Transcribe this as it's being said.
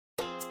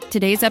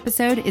Today's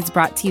episode is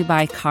brought to you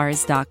by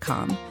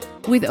Cars.com.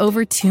 With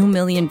over 2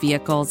 million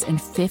vehicles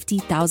and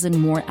 50,000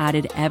 more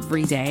added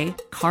every day,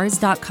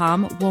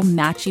 Cars.com will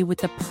match you with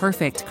the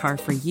perfect car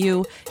for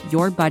you,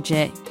 your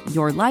budget,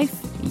 your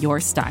life, your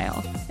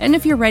style. And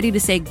if you're ready to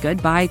say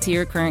goodbye to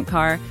your current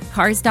car,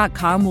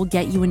 Cars.com will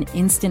get you an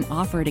instant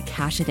offer to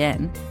cash it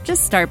in.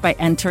 Just start by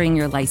entering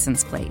your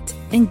license plate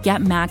and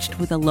get matched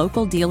with a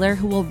local dealer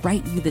who will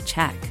write you the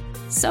check.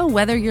 So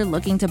whether you're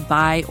looking to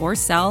buy or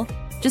sell,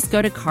 just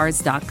go to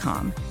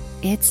Cars.com.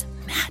 It's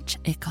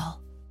magical.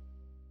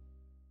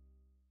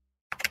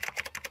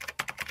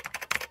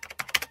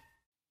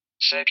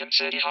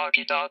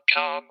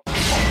 SecondCityHockey.com.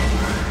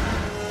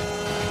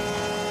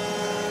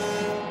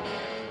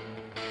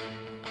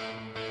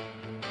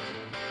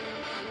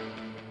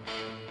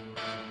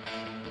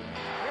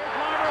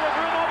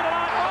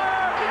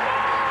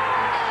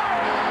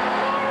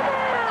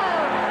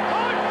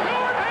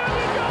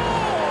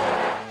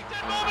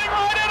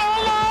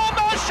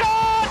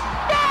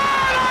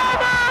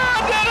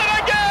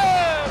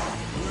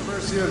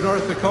 University of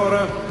North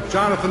Dakota,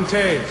 Jonathan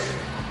Toews.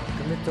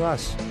 Commit to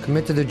us.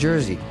 Commit to the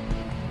jersey.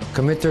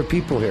 Commit their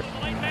people here.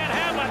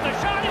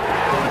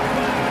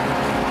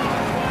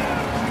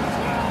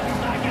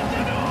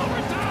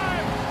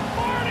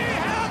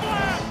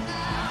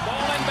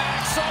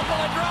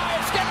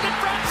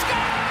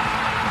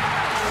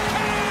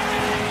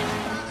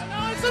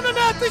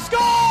 They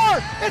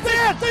score! It's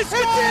it! They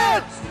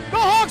score! The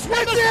Hawks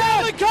win the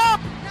Stanley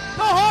Cup!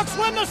 The Hawks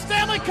win the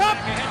Stanley Cup!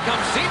 Ahead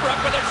comes Seabrook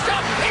with a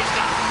shot. He's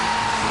got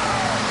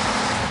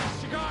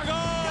Chicago!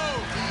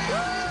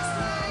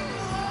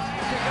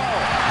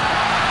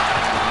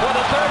 For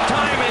the third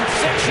time in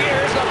 6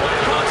 years, the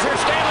Blackhawks are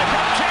Stanley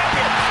Cup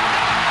champions.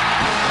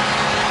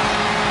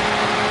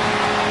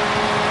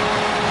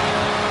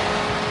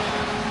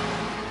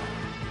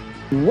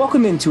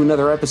 Welcome into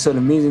another episode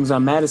of Musings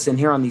on Madison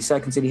here on the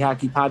Second City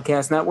Hockey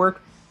Podcast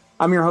Network.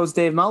 I'm your host,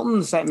 Dave Melton,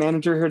 the site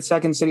manager here at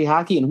Second City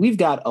Hockey, and we've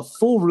got a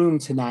full room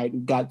tonight.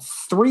 We've got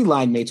 3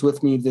 line mates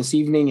with me this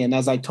evening, and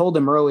as I told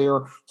them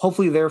earlier,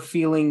 hopefully they're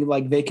feeling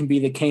like they can be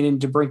the Kanan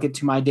DeBrincat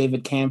to my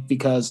David Camp,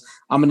 because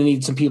I'm going to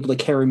need some people to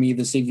carry me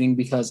this evening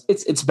because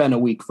it's been a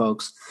week,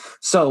 folks.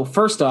 So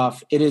first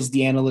off, it is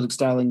the analytics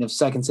darling of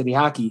Second City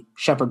Hockey,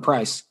 Shepard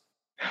Price.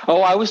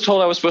 Oh, I was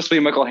told I was supposed to be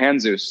Michael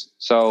Handzus,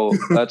 so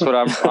that's what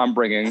I'm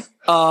bringing.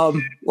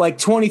 Like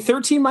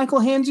 2013 Michael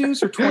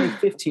Handzus or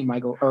 2015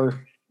 Michael?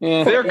 Or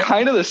they're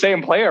kind of the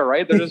same player,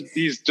 right? They're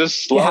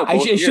just slow. Yeah,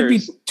 it should be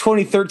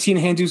 2013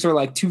 Handzus or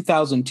like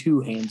 2002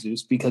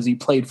 Handzus because he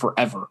played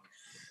forever.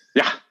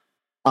 Yeah.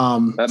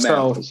 All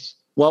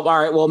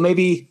right. Well,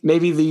 maybe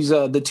these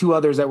the 2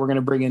 others that we're going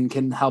to bring in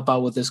can help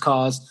out with this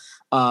cause.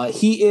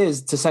 He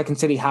is to Second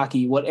City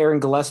Hockey what Aaron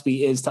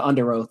Gillespie is to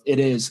Under Oath. It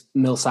is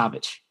Mil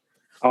Savage.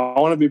 I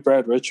want to be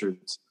Brad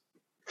Richards.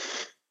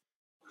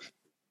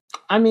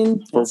 I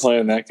mean, we're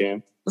playing that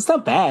game. It's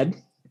not bad.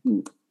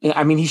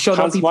 I mean, he showed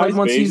up. He played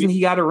one season.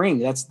 He got a ring.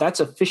 That's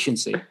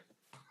efficiency.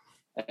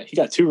 He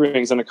got 2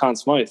 rings and a Conn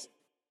Smythe.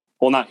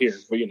 Well, not here,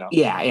 but you know.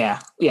 Yeah.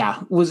 He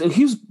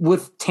was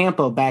with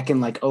Tampa back in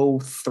like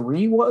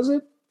 03, was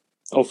it?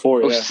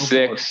 04, yeah.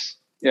 06.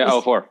 Yeah,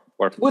 04.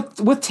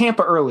 With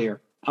Tampa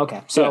earlier.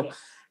 Okay, so yeah.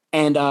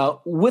 And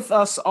with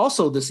us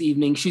also this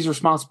evening, she's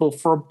responsible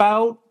for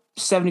about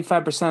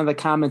 75% of the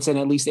comments and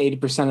at least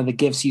 80% of the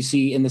gifts you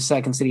see in the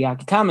Second City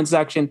Hockey comment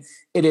section.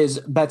 It is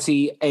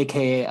Betsy,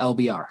 aka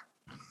LBR.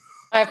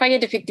 If I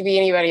get to pick to be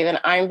anybody, then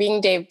I'm being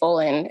Dave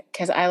Bolin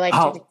because I like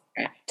to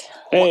distract.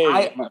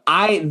 Hey, well,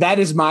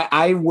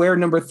 I wear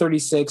number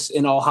 36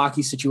 in all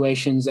hockey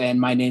situations,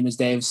 and my name is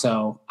Dave,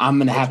 so I'm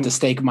gonna have to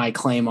stake my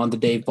claim on the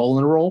Dave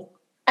Bolin role.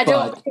 I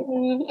don't.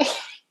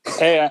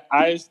 Hey,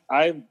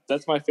 I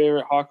that's my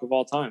favorite Hawk of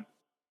all time.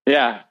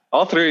 Yeah,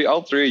 all three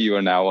of you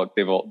are now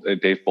Dave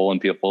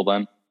Bolin people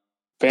then.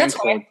 That's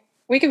fine.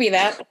 We could be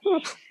that.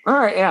 All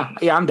right,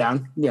 yeah, I'm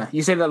down. Yeah,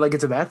 you say that like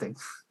it's a bad thing.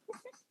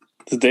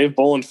 The Dave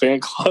Bolin fan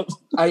club.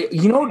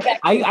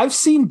 I've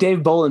seen Dave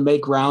Bolin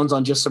make rounds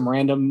on just some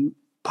random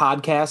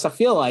podcasts. I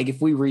feel like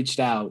if we reached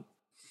out,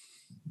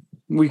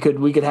 we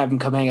could have him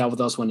come hang out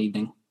with us one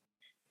evening.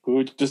 We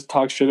would just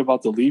talk shit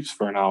about the Leafs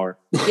for an hour.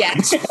 Yeah,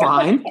 it's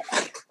fine.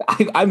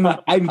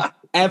 I'm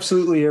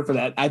absolutely here for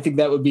that. I think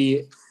that would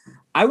be.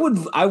 I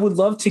would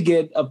love to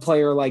get a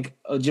player like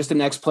just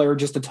an ex-player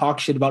just to talk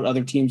shit about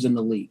other teams in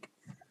the league.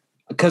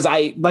 Because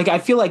I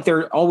feel like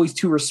they're always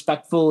too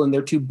respectful and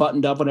they're too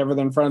buttoned up whenever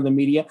they're in front of the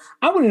media.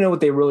 I want to know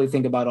what they really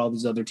think about all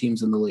these other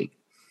teams in the league.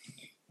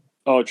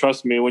 Oh,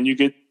 trust me, when you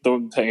get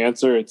them to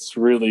answer, it's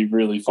really,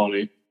 really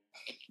funny.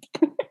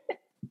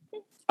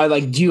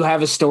 Do you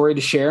have a story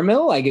to share,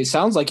 Mil? Like, it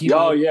sounds like you.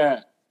 Oh,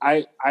 yeah.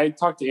 I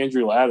talked to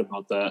Andrew Ladd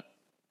about that.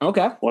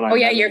 Okay.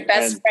 Your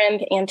best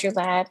friend, Andrew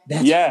Ladd.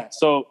 Yeah.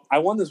 So I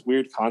won this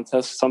weird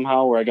contest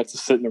somehow where I got to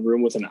sit in a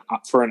room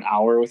for an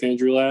hour with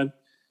Andrew Ladd.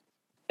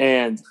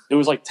 And it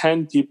was like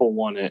 10 people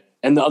won it.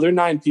 And the other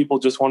 9 people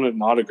just wanted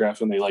an autograph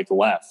and they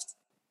left.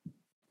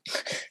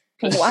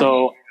 Wow.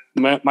 So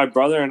my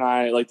brother and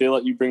I, they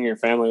let you bring your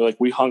family.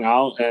 We hung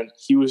out and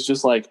he was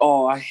just like,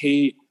 oh, I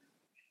hate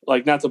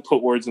like, not to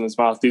put words in his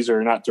mouth, these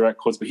are not direct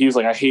quotes, but he was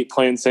like, I hate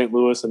playing St.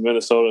 Louis and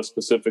Minnesota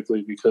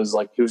specifically because,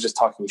 like, he was just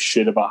talking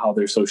shit about how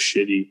they're so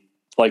shitty.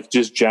 Like,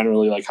 just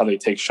generally, like, how they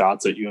take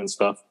shots at you and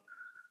stuff.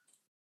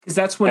 Because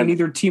that's when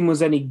neither team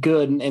was any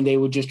good, and they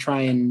would just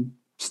try and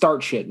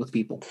start shit with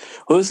people.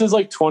 Well, this is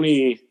like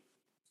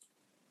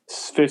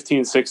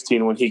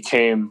 2015-16 when he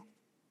came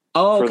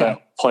for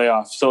that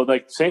playoff. So,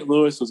 like, St.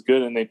 Louis was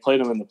good, and they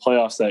played him in the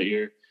playoffs that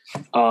year.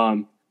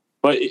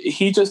 But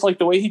he just, like,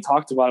 the way he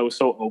talked about it was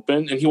so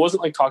open, and he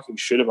wasn't, like, talking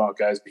shit about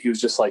guys, but he was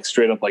just, like,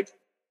 straight up, like,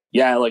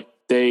 yeah, like,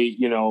 they,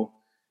 you know,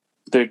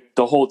 the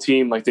whole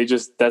team, like, they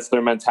just, that's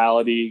their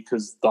mentality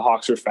because the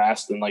Hawks are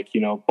fast and, like, you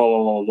know, blah,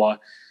 blah, blah, blah.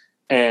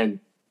 And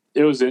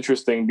it was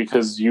interesting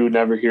because you would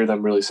never hear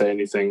them really say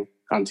anything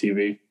on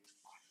TV.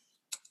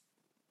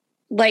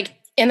 Like,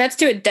 and that's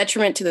to a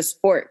detriment to the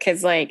sport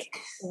because, like,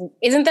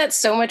 isn't that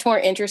so much more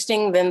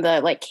interesting than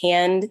the, like,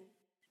 canned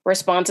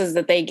responses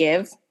that they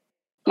give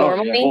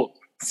normally? Yeah. Well,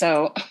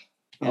 so.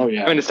 Oh,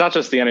 yeah. I mean, it's not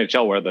just the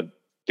NHL where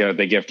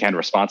they give canned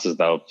responses,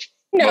 though.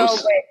 No,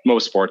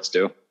 most sports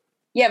do.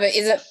 Yeah, but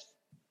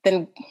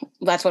then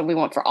that's what we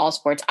want for all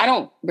sports. I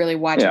don't really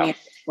watch any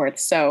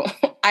sports, so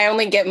I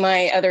only get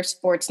my other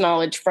sports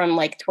knowledge from,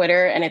 like,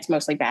 Twitter, and it's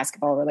mostly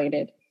basketball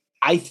related.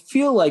 I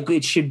feel like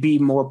it should be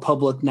more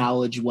public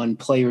knowledge when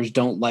players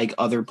don't like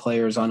other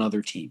players on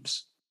other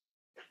teams.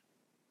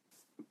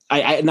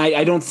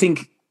 I don't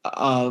think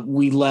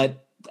we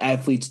let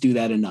athletes do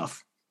that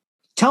enough.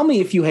 Tell me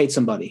if you hate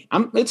somebody.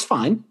 It's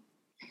fine.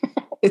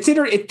 This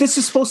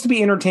is supposed to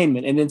be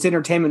entertainment, and it's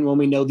entertainment when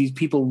we know these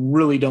people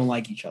really don't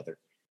like each other.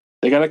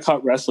 They got to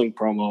cut wrestling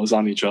promos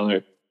on each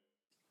other.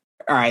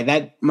 All right,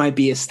 that might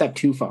be a step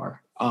too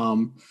far.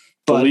 But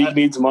the league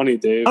needs money,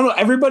 Dave. I don't know.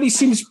 Everybody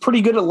seems pretty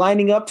good at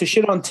lining up to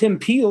shit on Tim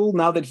Peel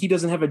now that he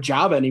doesn't have a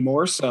job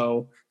anymore.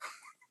 So,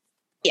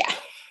 yeah.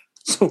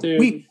 So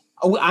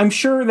I'm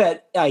sure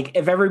that, like,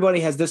 if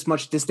everybody has this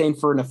much disdain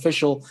for an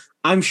official,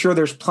 I'm sure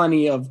there's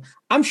plenty of.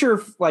 I'm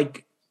sure,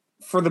 like,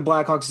 for the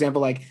Blackhawks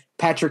example, like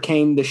Patrick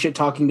Kane, the shit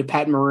talking to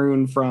Pat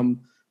Maroon from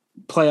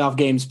playoff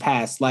games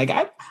past. Like,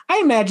 I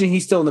imagine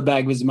he's still in the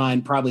back of his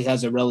mind probably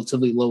has a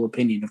relatively low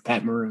opinion of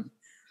Pat Maroon.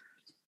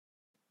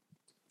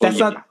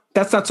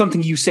 That's not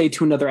something you say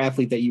to another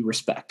athlete that you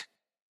respect.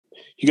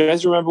 You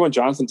guys remember when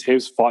Jonathan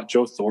Toews fought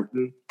Joe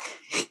Thornton?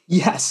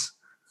 Yes.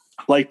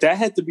 Like, that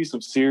had to be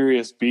some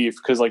serious beef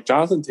because, like,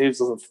 Jonathan Toews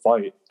doesn't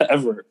fight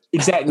ever.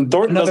 Exactly.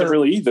 Thornton doesn't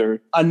really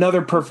either.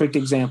 Another perfect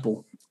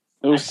example.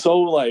 It was so,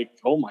 like,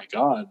 oh my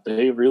God,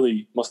 they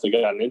really must have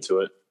gotten into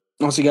it.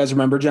 Also, you guys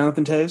remember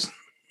Jonathan Toews?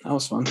 That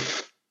was fun.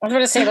 I was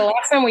going to say, the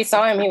last time we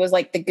saw him, he was,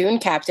 like, the goon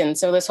captain.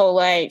 So this whole,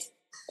 like,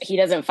 he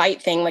doesn't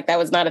fight thing, like, that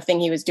was not a thing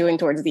he was doing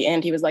towards the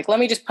end. He was like, let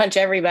me just punch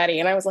everybody.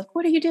 And I was like,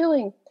 what are you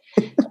doing?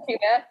 Don't do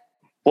that.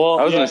 Well,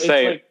 I was going to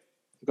say, like,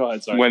 go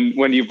ahead, sorry.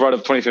 When you brought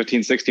up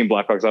 2015-16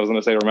 Blackhawks, I was going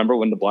to say, remember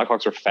when the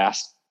Blackhawks were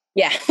fast?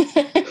 Yeah.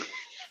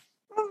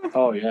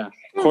 Oh yeah,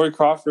 Corey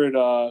Crawford.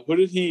 Who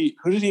did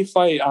he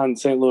fight on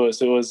St.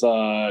 Louis? It was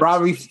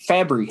Robbie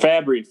Fabry.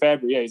 Fabry.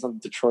 Yeah, he's on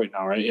Detroit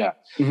now, right? Yeah,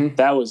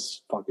 That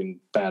was fucking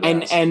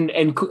badass.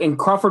 And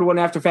Crawford went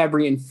after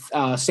Fabry,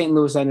 and St.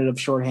 Louis ended up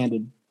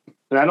shorthanded.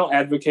 And I don't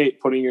advocate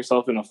putting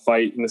yourself in a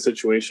fight in a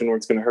situation where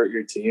it's going to hurt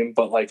your team,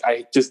 but, like,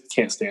 I just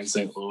can't stand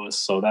St. Louis.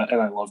 So that,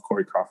 and I love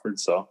Corey Crawford.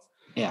 So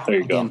yeah, there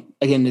you go.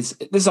 Again, this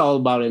is all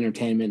about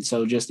entertainment.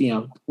 So just,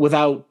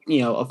 without,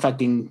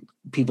 affecting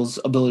people's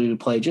ability to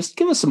play, just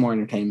give us some more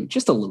entertainment,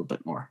 just a little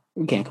bit more.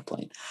 We can't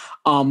complain.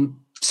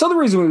 So the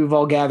reason we've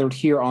all gathered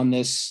here on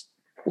this,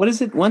 what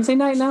is it, Wednesday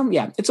night now?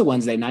 Yeah, it's a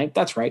Wednesday night.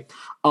 That's right.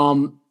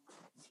 The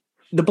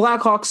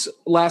Blackhawks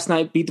last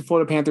night beat the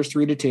Florida Panthers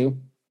 3-2.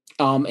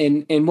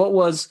 In what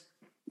was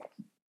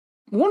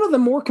one of the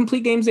more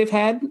complete games they've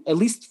had, at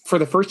least for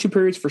the first two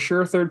periods, for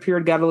sure. Third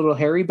period got a little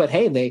hairy, but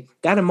hey, they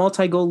got a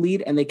multi-goal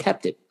lead and they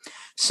kept it.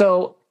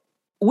 So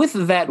with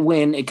that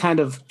win, it kind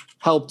of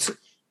helped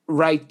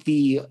right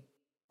the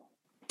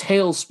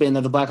tailspin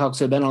that the Blackhawks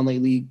have been on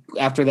lately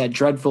after that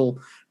dreadful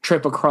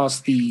trip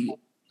across the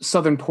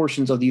southern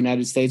portions of the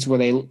United States where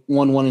they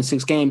won 1 in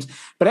 6 games.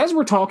 But as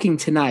we're talking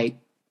tonight,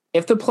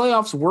 if the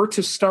playoffs were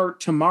to start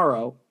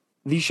tomorrow,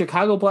 the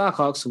Chicago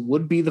Blackhawks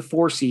would be the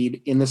 4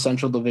 seed in the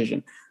Central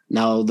Division.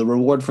 Now, the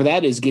reward for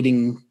that is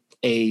getting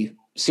a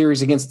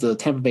series against the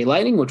Tampa Bay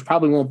Lightning, which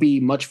probably won't be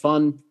much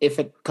fun if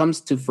it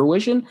comes to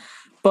fruition.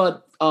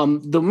 But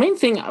the main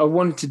thing I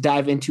wanted to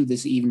dive into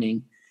this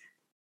evening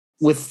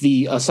with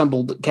the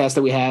assembled cast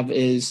that we have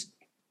is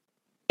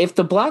if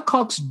the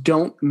Blackhawks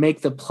don't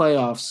make the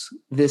playoffs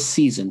this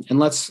season, and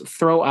let's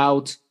throw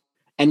out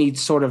any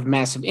sort of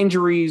massive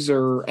injuries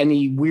or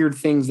any weird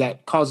things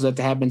that cause that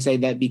to happen, say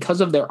that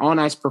because of their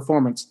on-ice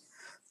performance,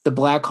 the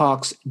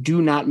Blackhawks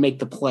do not make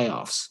the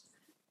playoffs.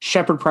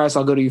 Shepard Price,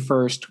 I'll go to you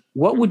first.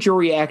 What would your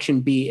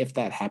reaction be if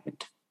that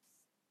happened?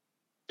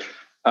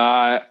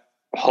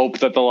 Hope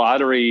that the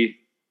lottery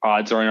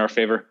odds are in our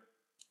favor.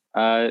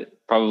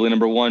 Probably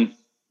number one.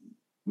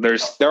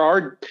 It's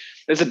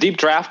a deep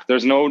draft.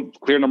 There's no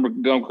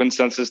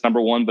consensus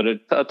number one, but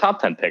a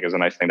top 10 pick is a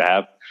nice thing to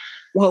have.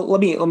 Well,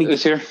 let me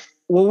this year.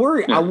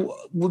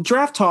 Well,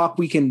 draft talk.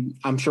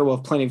 I'm sure we'll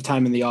have plenty of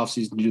time in the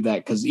offseason to do that,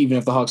 because even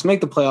if the Hawks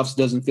make the playoffs, it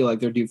doesn't feel like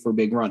they're due for a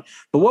big run.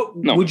 But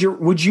would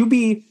you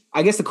be?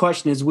 I guess the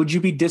question is, would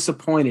you be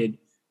disappointed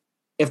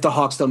if the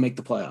Hawks don't make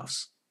the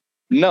playoffs?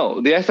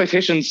 No, the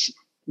expectations.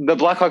 The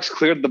Blackhawks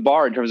cleared the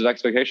bar in terms of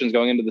expectations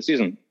going into the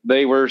season.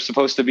 They were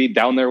supposed to be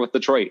down there with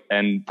Detroit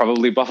and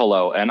probably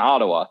Buffalo and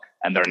Ottawa,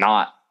 and they're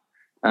not.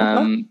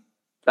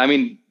 I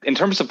mean, in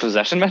terms of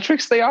possession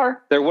metrics,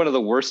 they're one of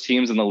the worst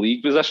teams in the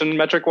league possession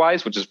metric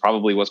wise, which is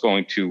probably what's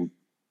going to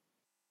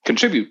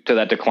contribute to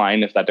that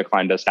decline if that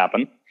decline does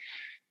happen.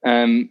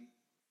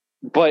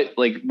 But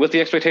like with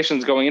the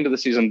expectations going into the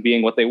season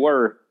being what they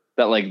were,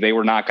 that like they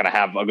were not going to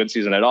have a good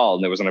season at all,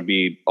 and there was going to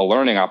be a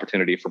learning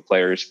opportunity for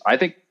players. I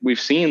think we've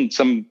seen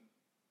some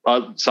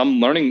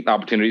learning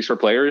opportunities for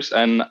players,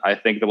 and I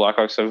think the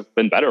Blackhawks have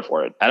been better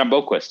for it. Adam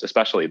Boquist,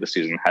 especially this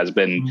season, has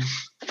been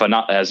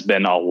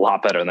a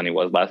lot better than he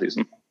was last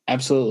season.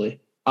 Absolutely.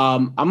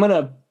 I'm going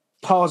to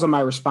pause on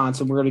my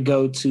response, and we're going to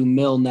go to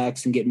Mil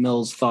next and get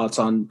Mil's thoughts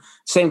on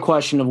same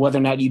question of whether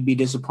or not you'd be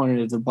disappointed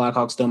if the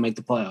Blackhawks don't make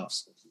the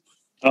playoffs.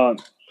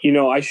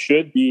 I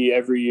should be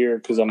every year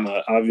because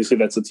obviously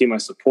that's the team I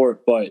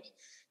support, but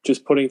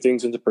just putting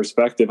things into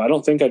perspective, I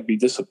don't think I'd be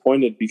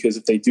disappointed, because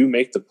if they do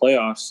make the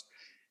playoffs,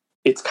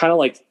 it's kind of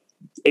like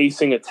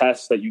acing a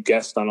test that you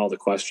guessed on all the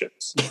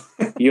questions.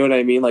 You know what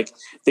I mean? Like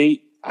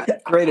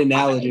great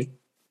analogy.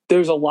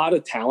 There's a lot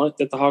of talent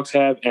that the Hawks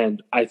have,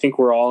 and I think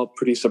we're all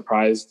pretty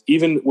surprised.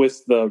 Even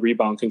with the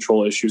rebound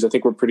control issues, I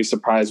think we're pretty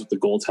surprised with the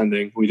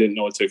goaltending. We didn't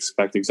know what to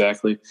expect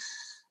exactly.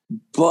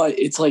 But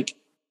it's like,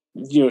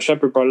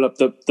 Shepard brought it up,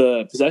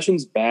 the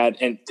possession's bad,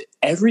 and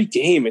every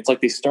game, it's like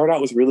they start out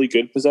with really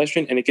good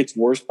possession, and it gets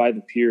worse by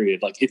the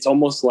period. Like, it's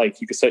almost like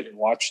you could set your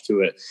watch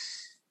to it.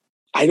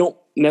 I don't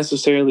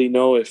necessarily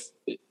know if,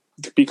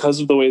 because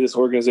of the way this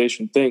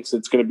organization thinks,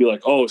 it's going to be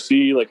like, oh,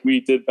 see, like we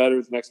did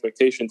better than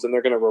expectations, and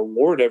they're going to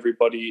reward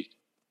everybody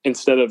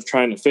instead of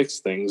trying to fix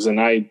things.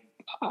 And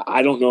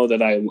I don't know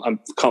that I'm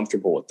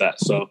comfortable with that.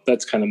 So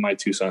that's kind of my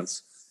 2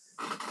 cents.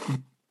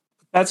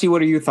 Betsy,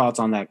 what are your thoughts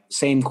on that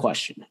same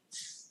question?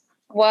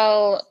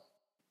 Well,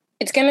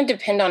 it's going to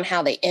depend on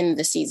how they end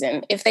the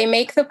season. If they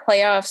make the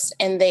playoffs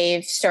and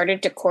they've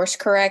started to course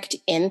correct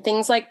in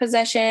things like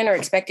possession or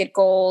expected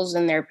goals,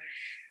 and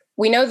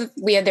we know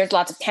that there's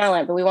lots of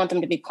talent, but we want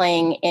them to be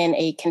playing in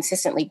a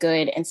consistently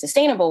good and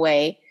sustainable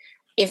way.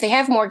 If they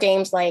have more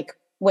games like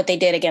what they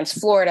did against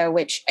Florida,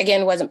 which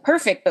again wasn't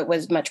perfect, but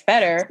was much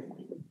better,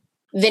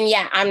 then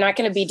yeah, I'm not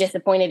going to be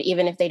disappointed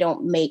even if they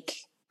don't make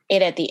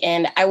it at the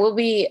end. I will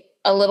be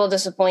a little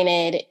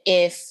disappointed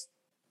if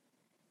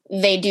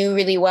they do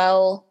really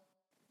well,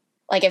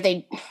 like if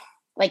they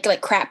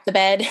like crap the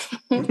bed, as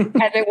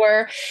it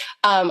were.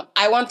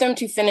 I want them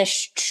to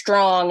finish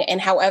strong, and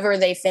however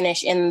they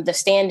finish in the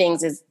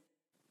standings is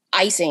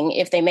icing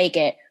if they make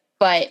it.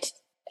 But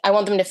I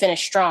want them to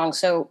finish strong.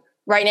 So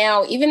right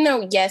now, even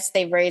though yes,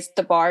 they've raised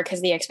the bar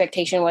because the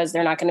expectation was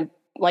they're not going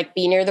to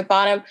be near the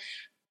bottom,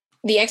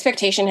 the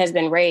expectation has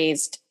been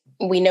raised.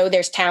 We know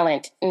there's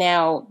talent.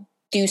 Now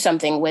do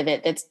something with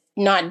it. That's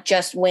not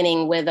just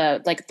winning with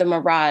the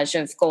mirage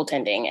of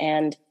goaltending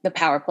and the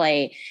power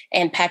play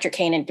and Patrick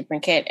Kane and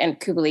DeBrincat and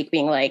Kubalik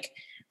being like,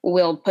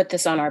 we'll put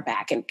this on our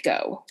back and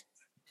go.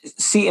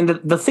 See, and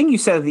the thing you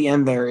said at the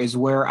end there is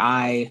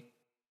why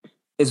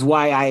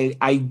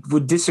I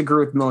would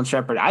disagree with Mil and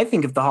Shepard. I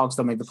think if the Hawks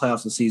don't make the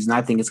playoffs this season,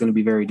 I think it's going to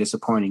be very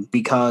disappointing,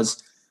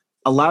 because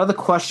a lot of the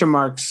question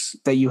marks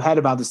that you had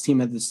about this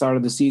team at the start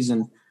of the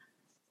season,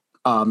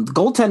 the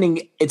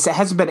goaltending, it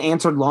hasn't been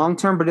answered long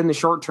term, but in the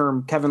short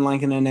term, Kevin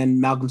Lankinen and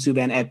Malcolm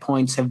Subban at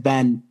points have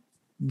been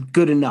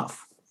good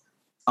enough.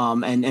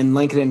 And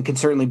Lankinen can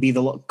certainly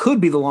could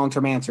be the long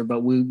term answer,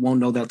 but we won't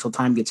know that till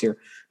time gets here.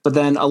 But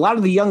then a lot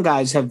of the young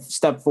guys have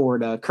stepped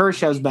forward.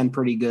 Kurashev's been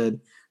pretty good.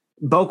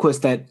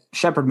 Boquist, that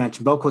Shepard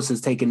mentioned, Boquist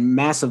has taken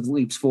massive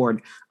leaps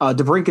forward.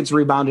 DeBrincat's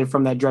rebounded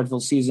from that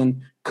dreadful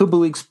season.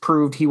 Kubalik's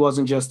proved he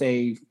wasn't just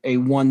a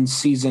one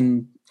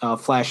season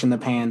flash in the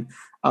pan.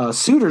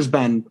 Suter's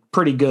been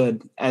pretty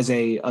good as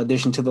a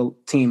addition to the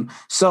team.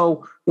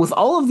 So with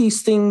all of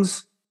these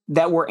things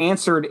that were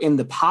answered in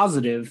the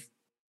positive,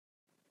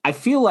 I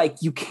feel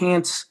like you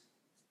can't,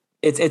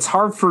 it's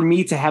hard for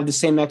me to have the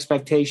same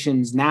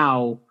expectations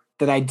now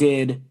that I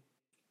did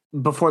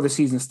before the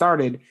season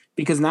started,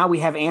 because now we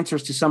have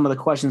answers to some of the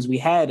questions we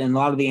had. And a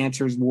lot of the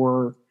answers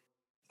were,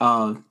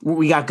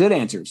 we got good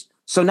answers.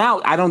 So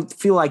now I don't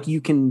feel like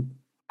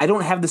I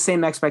don't have the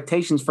same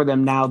expectations for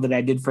them now that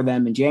I did for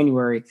them in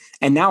January.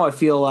 And now I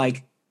feel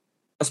like,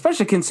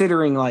 especially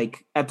considering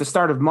like at the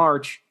start of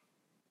March,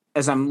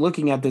 as I'm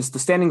looking at this, the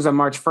standings on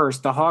March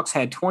 1st, the Hawks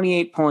had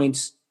 28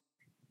 points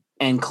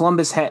and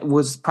Columbus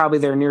was probably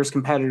their nearest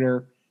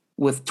competitor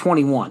with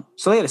 21.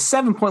 So they had a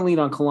 7-point lead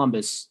on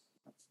Columbus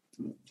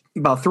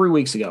about 3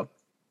 weeks ago.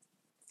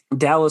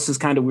 Dallas is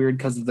kind of weird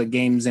because of the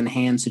games in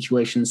hand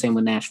situation. Same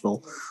with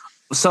Nashville.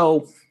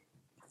 So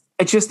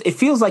it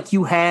feels like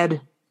you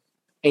had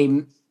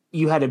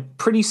a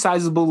pretty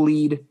sizable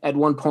lead at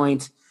one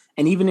point.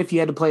 And even if you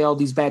had to play all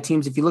these bad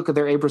teams, if you look at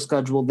their April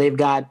schedule, they've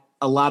got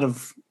a lot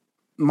of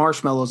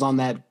marshmallows on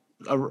that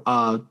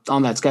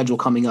schedule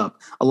coming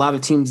up. A lot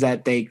of teams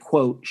that they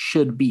quote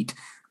should beat,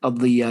 of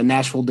the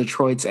Nashville,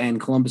 Detroits, and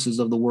Columbuses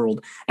of the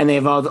world, and they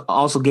have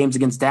also games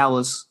against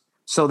Dallas,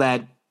 so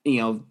that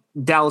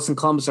Dallas and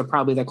Columbus are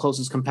probably their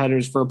closest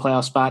competitors for a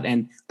playoff spot,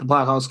 and the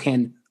Blackhawks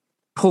can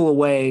pull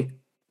away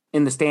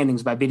in the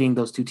standings by beating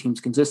those two teams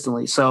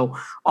consistently. So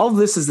all of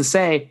this is to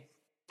say,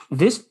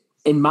 this,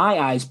 in my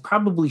eyes,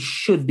 probably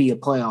should be a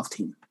playoff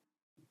team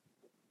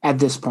at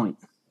this point.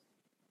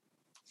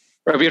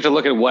 Right, we have to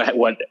look at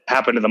what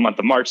happened in the month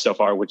of March so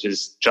far, which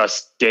is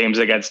just games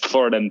against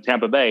Florida and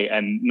Tampa Bay,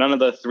 and none of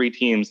the three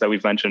teams that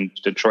we've mentioned,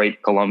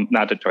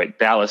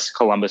 Dallas,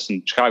 Columbus,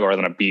 and Chicago, are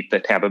going to beat the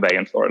Tampa Bay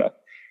and Florida.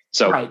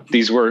 So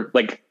These were,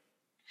 like,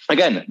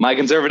 again, my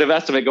conservative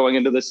estimate going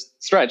into this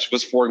stretch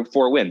was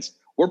four wins.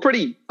 We're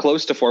pretty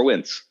close to 4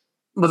 wins.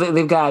 Well,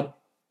 they've got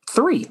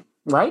 3,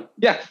 right?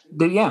 Yeah.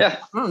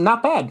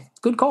 Not bad.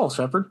 Good call,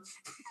 Shepard.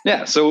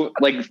 Yeah, so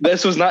like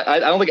this was not. I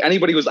don't think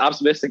anybody was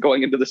optimistic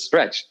going into the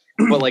stretch,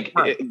 but like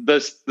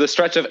the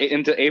stretch of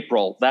into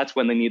April, that's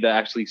when they need to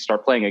actually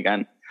start playing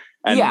again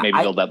and maybe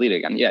build that lead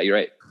again. Yeah, you're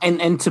right.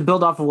 And to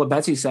build off of what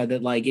Betsy said,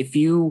 that like if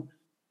you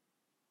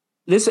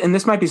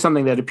this might be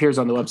something that appears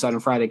on the website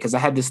on Friday, because I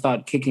had this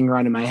thought kicking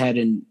around in my head,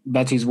 and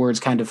Betsy's words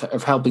kind of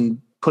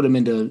helping put them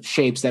into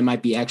shapes that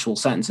might be actual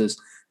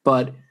sentences.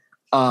 But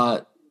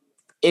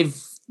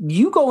if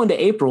you go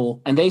into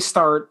April and they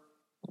start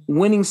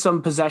winning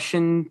some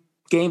possession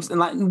games and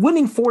like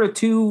winning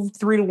 4-2,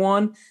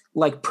 3-1,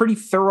 like pretty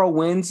thorough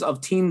wins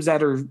of teams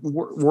that are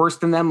worse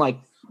than them, like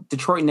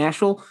Detroit and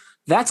Nashville,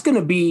 that's going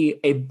to be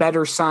a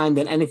better sign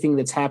than anything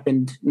that's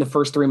happened in the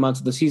first 3 months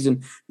of the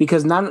season,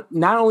 because not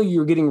only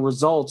you're getting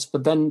results,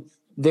 but then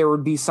there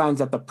would be signs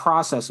that the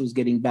process was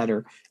getting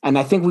better. And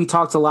I think we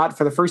talked a lot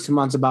for the first 2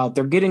 months about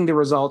they're getting the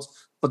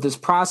results, but this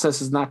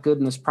process is not good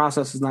and this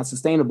process is not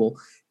sustainable.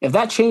 If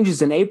that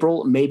changes in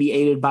April, maybe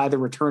aided by the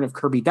return of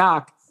Kirby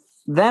Dach,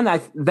 then I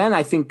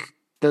think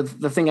the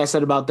thing I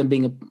said about them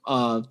being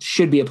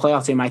should be a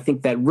playoff team, I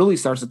think that really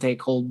starts to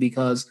take hold,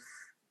 because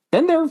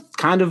then they're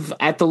kind of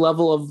at the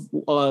level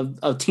of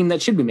a team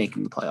that should be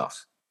making the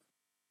playoffs.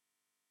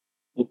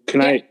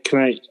 Can I?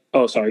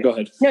 Oh, sorry. Go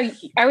ahead. No,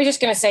 I was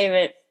just going to say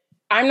that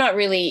I'm not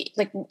really,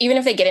 like, even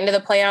if they get into the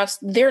playoffs,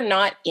 they're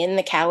not in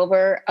the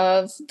caliber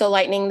of the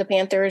Lightning, the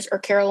Panthers, or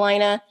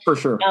Carolina. For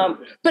sure.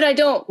 But I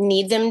don't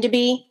need them to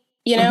be,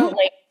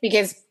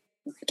 because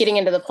getting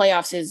into the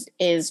playoffs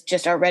is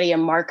just already a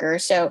marker.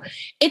 So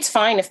it's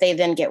fine if they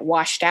then get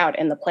washed out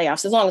in the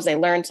playoffs, as long as they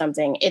learn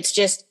something. It's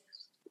just,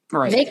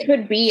 they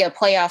could be a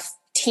playoff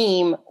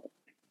team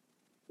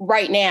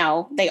right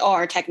now. They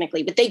are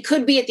technically, but they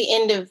could be at the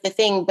end of the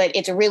thing, but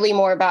it's really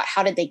more about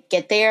how did they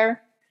get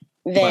there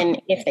than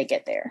if they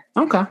get there.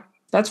 Okay.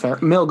 That's fair.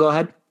 Mil, go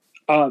ahead.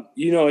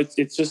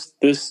 It's just,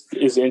 this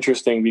is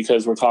interesting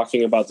because we're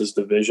talking about this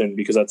division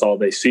because that's all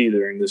they see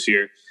during this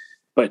year.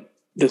 But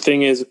the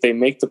thing is, if they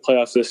make the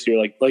playoffs this year,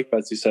 like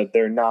Betsy said,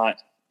 they're not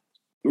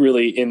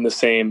really in the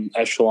same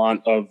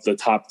echelon of the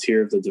top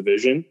tier of the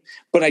division.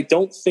 But I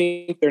don't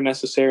think they're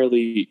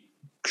necessarily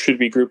should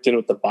be grouped in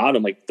with the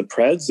bottom. Like the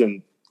Preds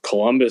and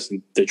Columbus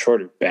and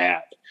Detroit are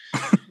bad.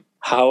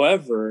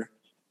 However,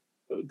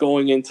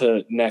 going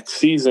into next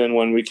season,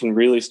 when we can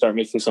really start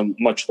making some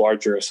much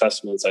larger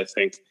assessments, I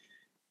think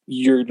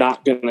you're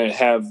not going to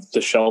have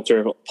the shelter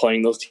of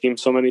playing those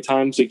teams so many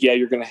times. Like, yeah,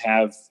 you're going to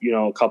have,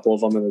 a couple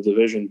of them in the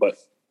division, but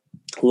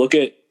look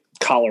at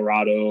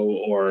Colorado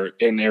or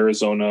in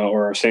Arizona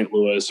or St.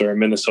 Louis or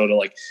Minnesota.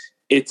 Like,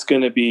 it's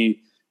going to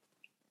be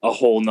a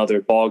whole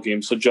nother ball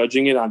game. So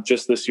judging it on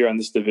just this year on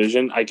this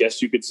division, I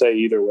guess you could say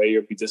either way,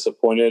 you'll be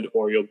disappointed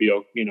or you'll be,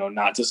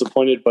 not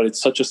disappointed, but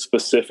it's such a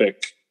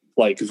specific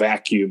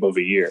vacuum of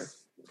a year.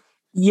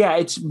 Yeah,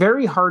 it's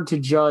very hard to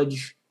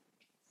judge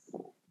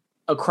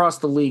across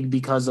the league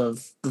because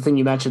of the thing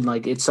you mentioned.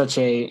 Like, it's such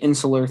a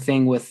insular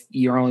thing with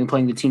you're only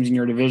playing the teams in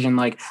your division.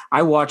 Like,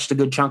 I watched a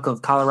good chunk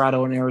of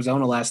Colorado and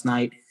Arizona last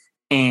night,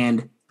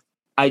 and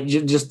I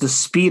just the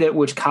speed at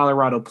which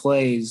Colorado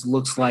plays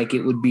looks like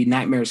it would be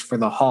nightmares for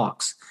the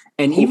Hawks.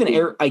 And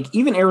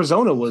even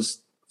Arizona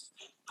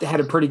had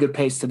a pretty good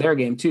pace to their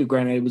game too.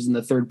 Granted, it was in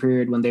the third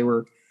period when they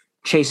were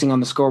chasing on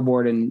the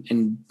scoreboard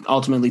and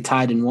ultimately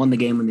tied and won the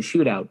game in the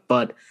shootout.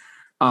 But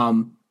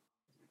I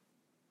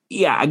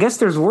guess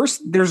there's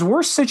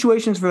worse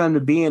situations for them to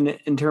be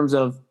in terms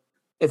of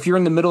if you're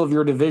in the middle of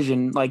your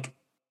division, like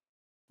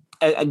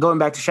going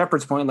back to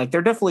Shepard's point, like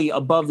they're definitely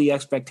above the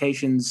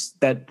expectations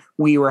that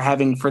we were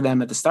having for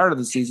them at the start of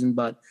the season.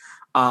 But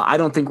I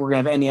don't think we're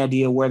going to have any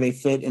idea where they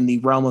fit in the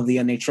realm of the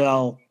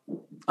NHL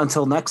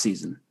until next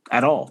season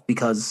at all,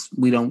 because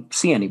we don't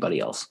see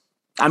anybody else.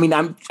 I mean,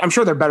 I'm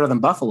sure they're better than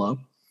Buffalo.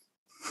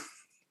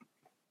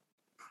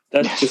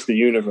 That's just the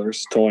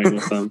universe toying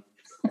with them.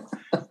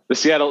 The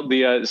Seattle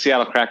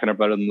Kraken are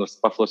better than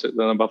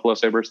the Buffalo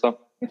Sabres, though.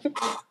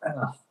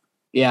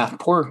 Yeah,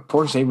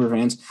 poor Sabre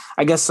fans.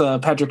 I guess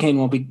Patrick Kane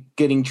won't be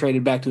getting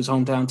traded back to his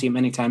hometown team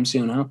anytime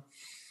soon, huh?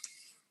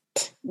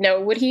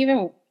 No, would he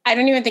even? I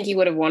don't even think he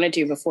would have wanted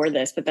to before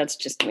this, but that's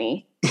just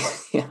me.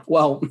 Yeah.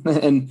 Well,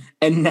 and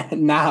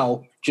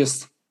now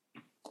just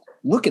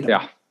look at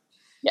them.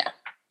 Yeah.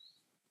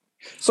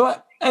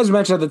 So as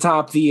mentioned at the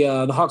top,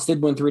 the Hawks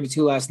did win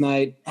 3-2 last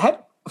night.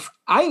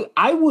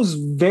 I was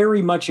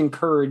very much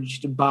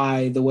encouraged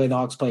by the way the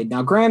Hawks played.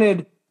 Now,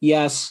 granted,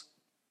 yes,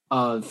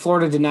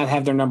 Florida did not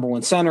have their number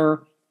one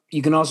center.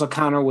 You can also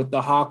counter with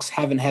the Hawks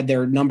haven't had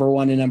their number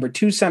one and number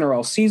two center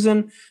all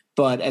season.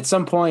 But at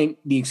some point,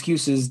 the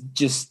excuse is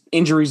just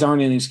injuries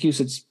aren't an excuse.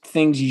 It's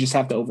things you just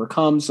have to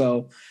overcome.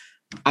 So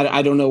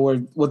I don't know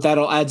what that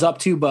all adds up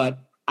to, but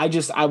I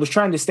was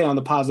trying to stay on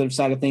the positive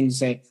side of things and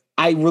say,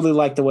 I really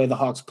like the way the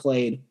Hawks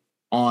played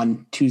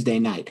on Tuesday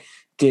night.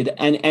 Did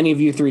any of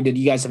you three, did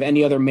you guys have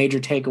any other major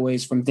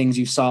takeaways from things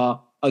you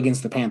saw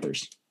against the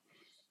Panthers?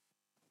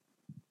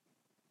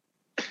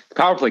 The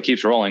power play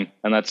keeps rolling,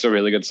 and that's a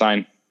really good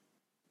sign.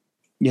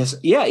 Yes.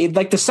 Yeah.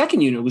 Like the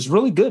second unit was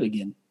really good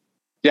again.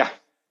 Yeah.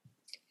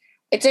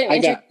 It's an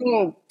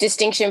interesting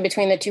distinction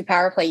between the two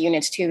power play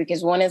units too,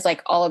 because one is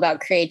like all about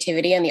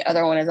creativity and the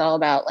other one is all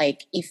about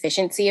like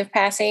efficiency of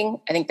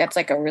passing. I think that's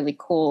like a really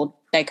cool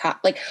like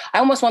I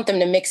almost want them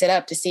to mix it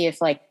up to see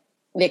if like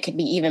they could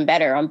be even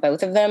better on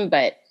both of them,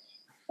 but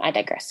I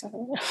digress.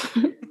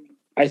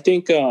 I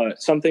think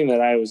something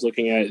that I was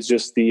looking at is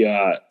just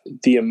the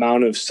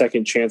amount of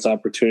second chance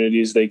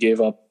opportunities they gave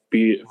up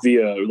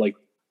via like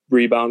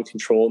rebound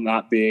control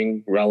not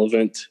being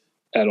relevant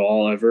at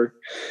all ever.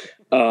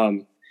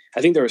 I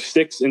think there were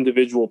 6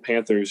 individual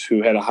Panthers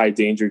who had a high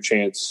danger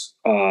chance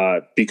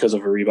because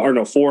of a rebound. Or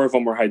no, 4 of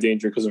them were high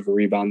danger because of a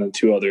rebound, and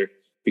 2 other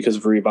because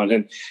of a rebound.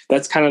 And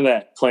that's kind of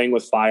that playing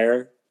with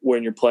fire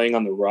when you're playing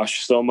on the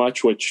rush so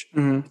much, which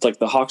it's like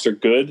the Hawks are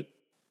good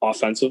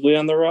offensively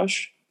on the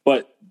rush,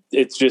 but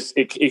it's just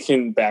it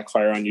can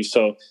backfire on you.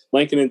 So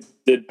Lankinen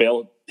did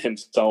bail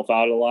himself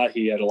out a lot.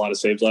 He had a lot of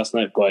saves last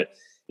night, but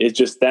it's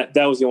just that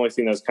was the only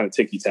thing that was kind of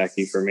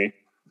ticky-tacky for me.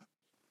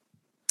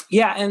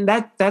 Yeah, and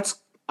that's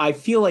I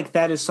feel like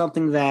that is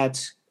something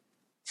that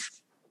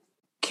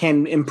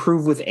can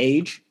improve with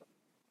age.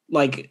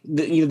 Like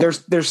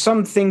there's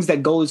some things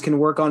that goalies can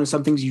work on and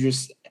some things you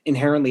just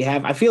inherently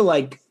have. I feel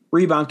like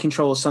rebound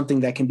control is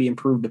something that can be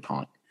improved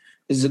upon.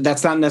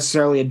 That's not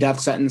necessarily a death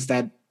sentence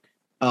that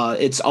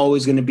it's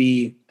always going to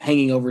be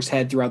hanging over his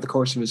head throughout the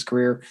course of his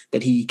career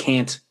that he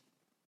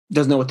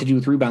doesn't know what to do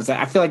with rebounds.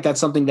 I feel like that's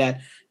something that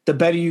the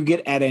better you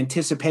get at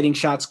anticipating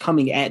shots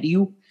coming at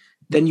you,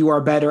 then you are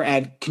better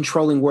at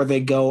controlling where they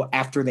go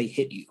after they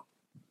hit you.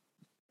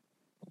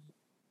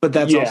 But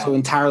that's also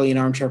entirely an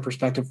armchair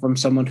perspective from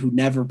someone who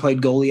never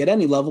played goalie at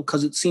any level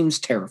because it seems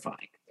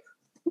terrifying.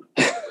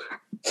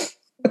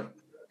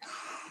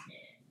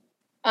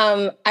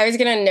 I was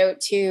going to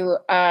note too,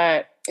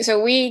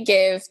 so we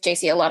give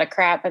JC a lot of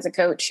crap as a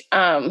coach,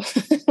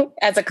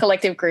 as a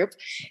collective group,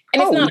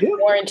 and it's not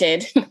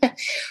warranted.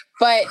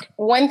 But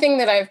one thing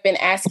that I've been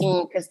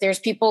asking, because there's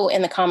people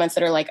in the comments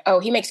that are like, oh,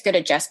 he makes good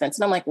adjustments.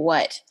 And I'm like,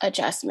 what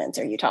adjustments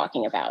are you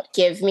talking about?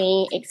 Give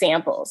me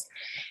examples.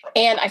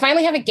 And I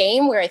finally have a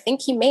game where I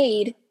think he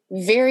made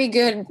very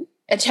good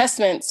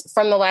adjustments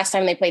from the last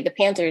time they played the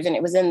Panthers, and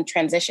it was in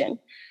transition.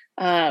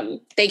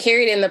 They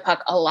carried in the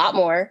puck a lot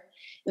more.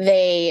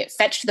 They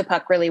fetched the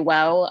puck really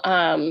well.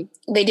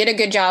 They did a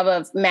good job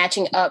of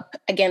matching up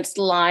against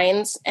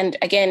lines. And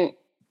again,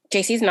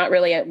 JC's not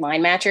really a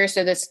line matcher.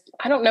 So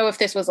I don't know if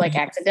this was like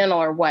accidental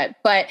or what,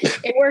 but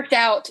it worked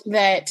out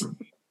that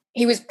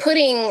he was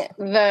putting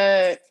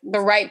the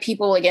right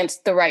people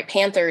against the right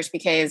Panthers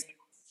because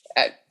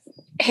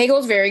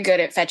Hagel's very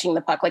good at fetching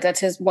the puck. Like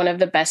that's one of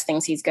the best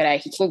things he's good at.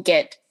 He can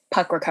get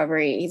puck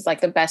recovery. He's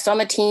like the best on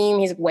the team.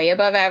 He's way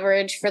above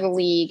average for the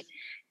league.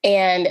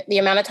 And the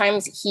amount of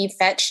times he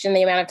fetched and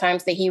the amount of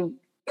times that he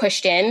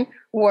pushed in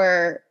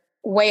were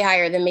way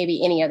higher than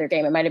maybe any other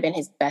game. It might have been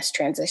his best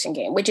transition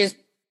game, which is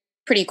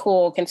pretty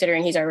cool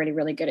considering he's already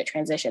really good at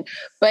transition.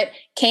 But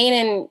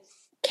Kane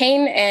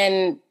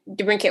and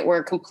DeBrincat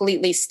were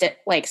completely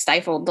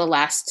stifled the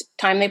last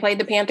time they played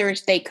the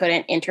Panthers. They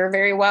couldn't enter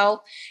very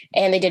well,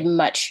 and they did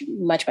much,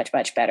 much, much,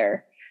 much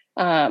better.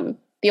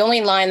 The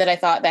only line that I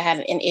thought that had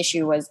an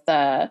issue was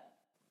the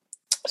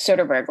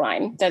Soderberg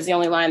line. That's the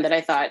only line that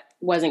I thought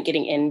wasn't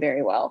getting in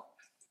very well.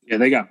 Yeah,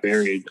 they got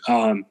buried.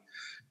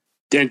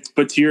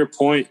 But to your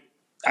point,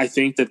 I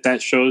think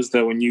that shows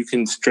that when you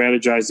can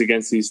strategize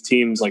against these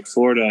teams like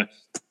Florida,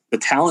 the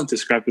talent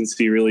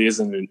discrepancy really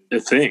isn't a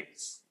thing.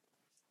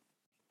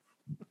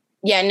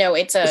 Yeah, no,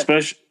 it's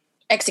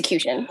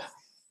execution.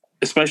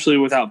 Especially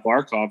without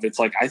Barkov, it's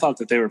like I thought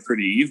that they were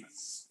pretty even.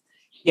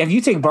 Yeah, if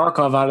you take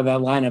Barkov out of that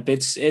lineup,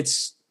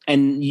 it's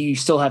and you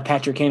still have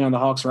Patrick Kane on the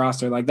Hawks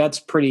roster, like that's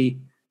pretty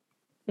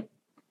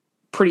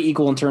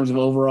equal in terms of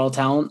overall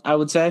talent, I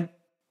would say.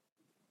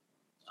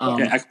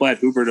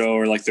 Ekblad,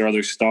 Huberdeau are like their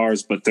other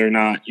stars, but they're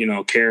not,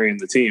 carrying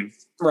the team.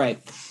 Right.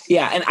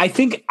 Yeah, and I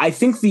think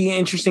the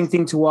interesting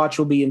thing to watch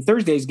will be in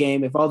Thursday's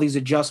game if all these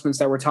adjustments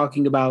that we're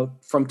talking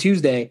about from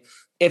Tuesday,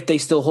 if they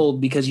still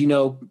hold, because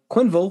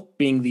Quenneville,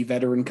 being the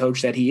veteran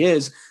coach that he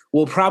is,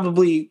 will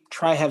probably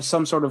try have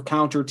some sort of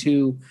counter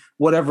to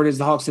whatever it is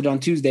the Hawks did on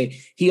Tuesday.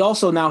 He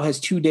also now has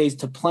 2 days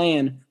to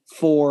plan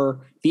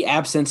for the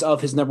absence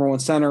of his number one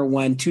center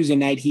when Tuesday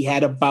night he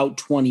had about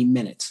 20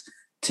 minutes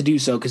to do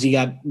so because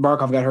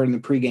Barkov got hurt in the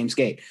pregame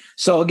skate.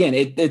 So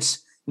again,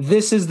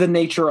 this is the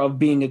nature of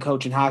being a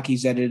coach in hockey,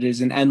 is that it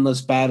is an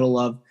endless battle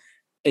of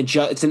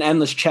it's an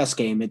endless chess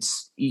game.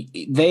 It's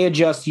they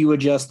adjust, you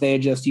adjust, they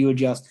adjust, you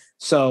adjust.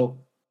 So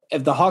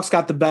if the Hawks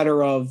got the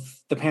better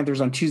of the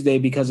Panthers on Tuesday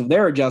because of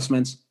their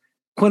adjustments,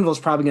 Quenneville's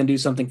probably going to do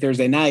something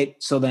Thursday night.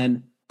 So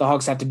then the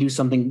Hawks have to do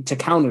something to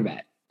counter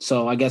that.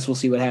 So I guess we'll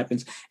see what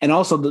happens. And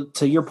also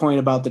to your point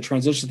about the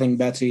transition thing,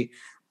 Betsy,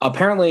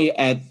 apparently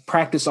at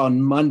practice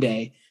on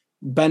Monday,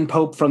 Ben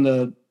Pope from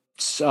the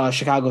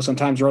Chicago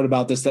Sun-Times wrote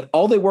about this, that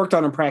all they worked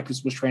on in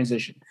practice was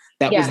transition.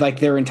 That was like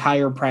their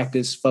entire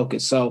practice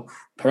focus. So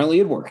apparently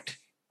it worked.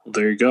 Well,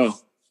 there you go.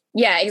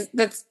 Yeah,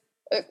 that's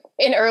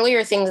in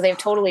earlier things, they've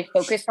totally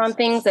focused on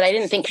things that I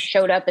didn't think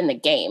showed up in the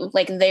game.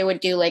 Like they would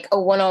do like a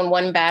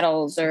one-on-one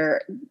battles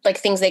or like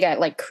things they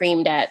got like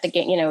creamed at the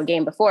game, a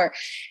game before.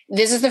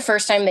 This is the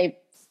first time they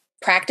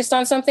practiced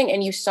on something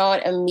and you saw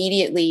it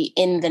immediately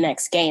in the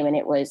next game. And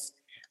it was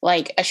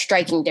like a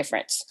striking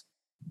difference.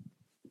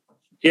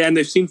 Yeah. And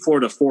they've seen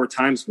Florida 4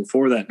 times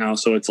before that now.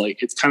 So it's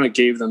like, it's kind of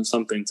gave them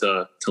something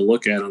to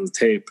look at on the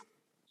tape.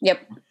 Yep.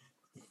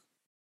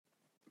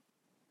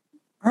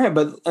 All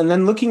right, and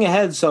then looking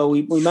ahead, so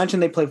we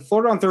mentioned they play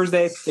Florida on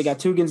Thursday. They got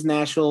 2 against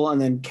Nashville,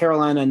 and then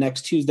Carolina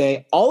next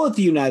Tuesday, all at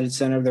the United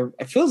Center.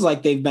 It feels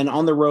like they've been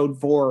on the road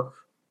for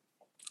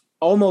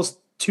almost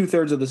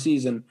 2/3 of the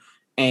season,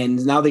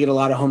 and now they get a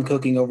lot of home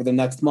cooking over the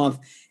next month.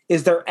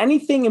 Is there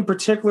anything in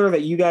particular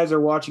that you guys are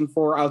watching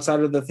for outside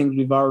of the things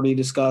we've already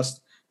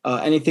discussed?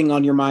 Anything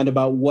on your mind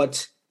about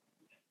what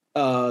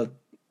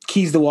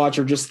keys to watch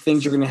or just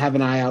things you're going to have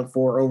an eye out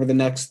for over the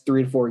next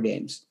 3 to 4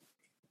 games?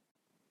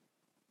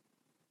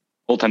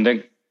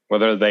 Goaltending,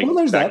 whether they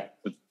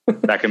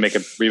that can make a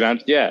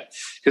rebound. Yeah,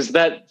 because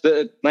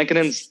the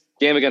Lankinen's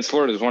game against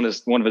Florida is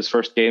one of his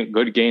first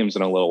good games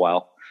in a little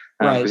while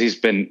because he's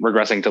been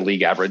regressing to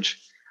league average.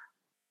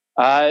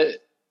 So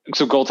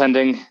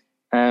goaltending,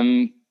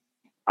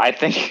 I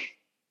think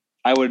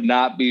I would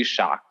not be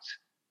shocked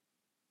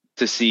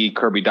to see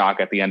Kirby Dach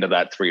at the end of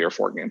that 3 or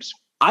 4 games.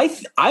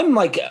 I'm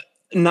like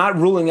not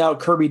ruling out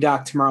Kirby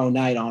Dach tomorrow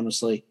night.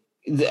 Honestly,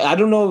 I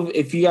don't know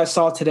if you guys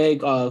saw today.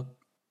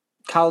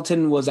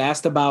 Colleton was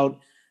asked about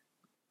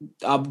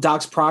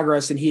Doc's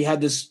progress, and he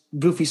had this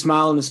goofy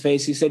smile on his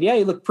face. He said, yeah,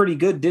 he looked pretty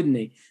good, didn't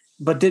he?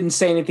 But didn't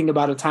say anything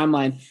about a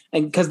timeline.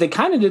 And because they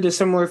kind of did a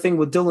similar thing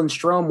with Dylan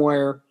Strome,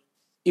 where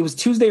it was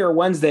Tuesday or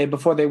Wednesday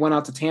before they went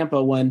out to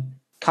Tampa when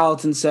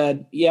Colleton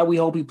said, yeah, we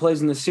hope he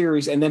plays in the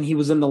series. And then he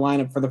was in the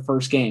lineup for the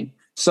first game.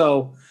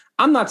 So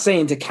I'm not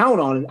saying to count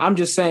on it. I'm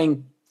just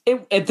saying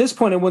at this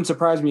point, it wouldn't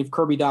surprise me if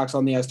Kirby Dach's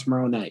on the ice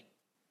tomorrow night.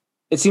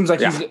 It seems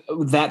like he's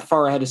that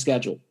far ahead of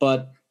schedule.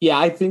 But yeah,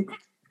 I think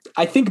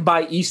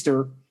by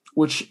Easter,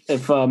 which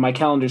if my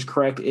calendar is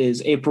correct,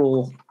 is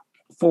April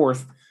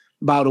 4th,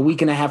 about a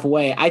week and a half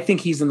away, I think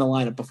he's in the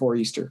lineup before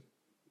Easter.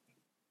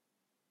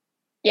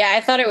 Yeah,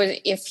 I thought it was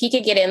if he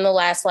could get in the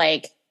last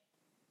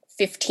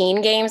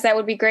 15 games, that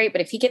would be great. But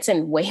if he gets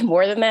in way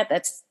more than that,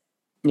 that's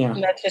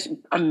just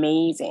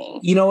amazing.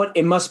 You know what?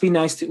 It must be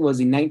nice. Was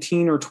he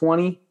 19 or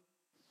 20?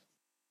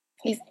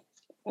 He's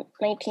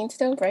 19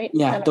 still, right?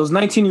 Yeah, those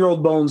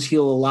 19-year-old bones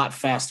heal a lot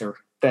faster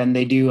than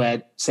they do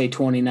at, say,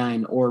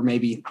 29 or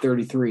maybe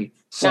 33.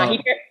 So no,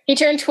 he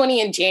turned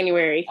 20 in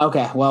January.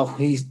 Okay, well,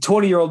 he's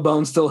 20-year-old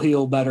bones still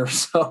heal better.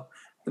 So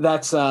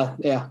that's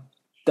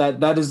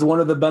that is one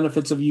of the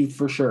benefits of youth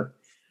for sure.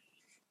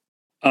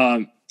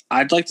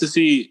 I'd like to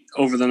see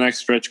over the next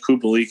stretch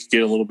Kubalik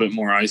get a little bit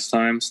more ice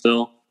time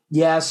still.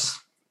 Yes.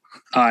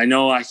 I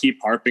know I keep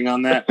harping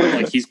on that,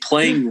 but he's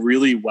playing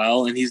really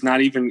well, and he's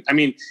not even. I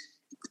mean,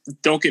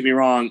 don't get me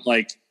wrong.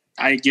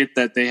 I get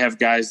that they have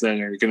guys that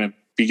are going to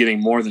be getting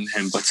more than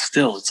him, but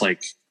still, it's a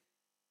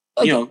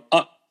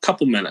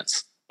couple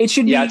minutes. It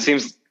should be. Yeah, it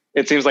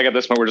seems like at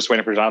this point we're just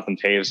waiting for Jonathan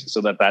Taves so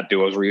that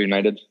duo is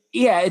reunited.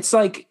 Yeah, it's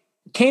like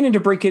Kane and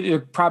DeBrincat are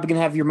probably going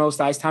to have your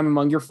most ice time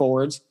among your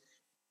forwards,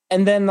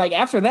 and then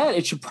after that,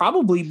 it should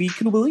probably be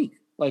Kubalik.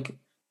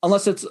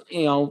 Unless it's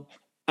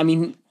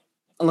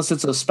unless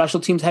it's a special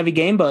teams heavy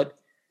game, but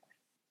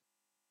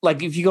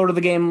if you go to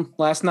the game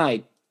last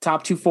night,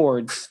 top 2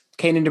 forwards,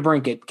 Kane and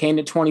DeBrincat, Kane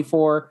at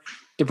 24,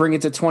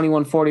 DeBrincat's at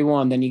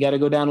 21-41. Then you got to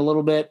go down a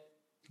little bit.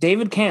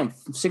 David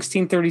Kampf,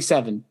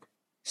 16-37.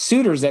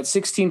 Suter's at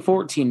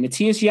 16-14.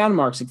 Matthias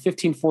Janmark's at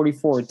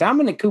 15-44.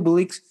 Dominic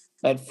Kubalik's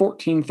at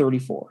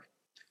 14-34.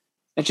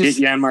 Get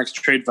Janmark's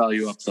trade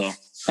value up, though.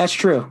 That's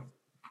true.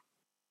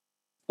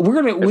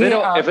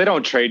 If they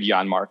don't trade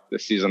Janmark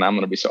this season, I'm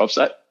gonna be so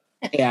upset.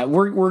 Yeah,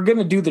 we're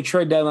gonna do the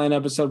trade deadline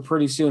episode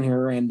pretty soon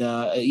here, and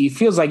it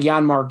feels like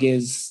Janmark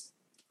is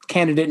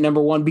candidate number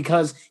 1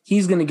 because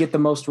he's gonna get the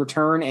most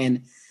return,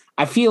 and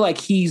I feel like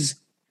he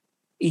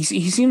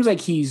seems like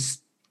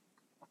he's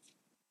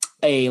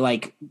a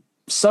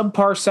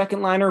subpar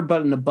second liner,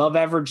 but an above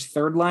average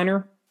third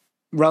liner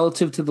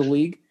relative to the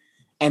league,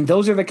 and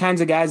those are the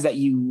kinds of guys that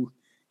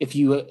if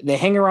they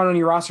hang around on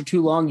your roster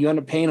too long, you end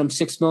up paying them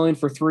 $6 million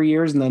for 3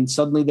 years, and then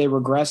suddenly they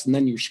regress, and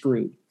then you're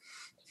screwed.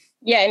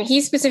 Yeah, and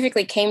he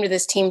specifically came to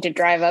this team to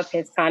drive up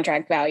his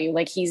contract value.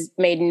 Like, he's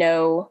made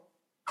no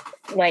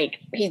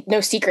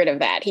secret of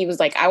that. He was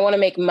like, I want to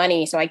make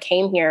money, so I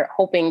came here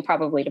hoping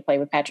probably to play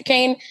with Patrick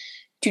Kane,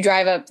 to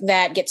drive up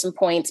that, get some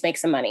points, make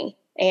some money.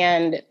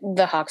 And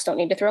the Hawks don't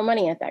need to throw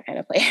money at that kind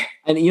of player.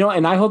 And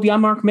and I hope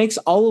Janmark makes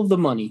all of the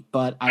money,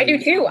 but I do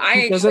too.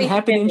 It doesn't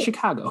happen in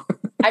Chicago.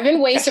 I've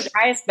been way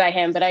surprised by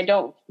him, but I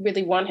don't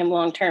really want him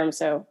long term.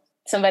 So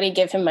somebody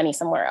give him money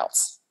somewhere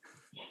else.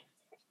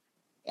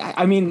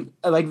 I mean,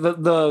 like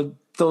the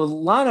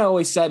line I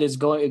always said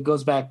it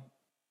goes back.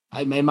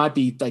 It might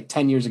be like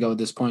 10 years ago at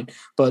this point,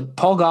 but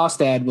Paul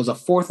Gaustad was a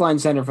fourth line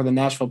center for the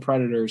Nashville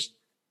Predators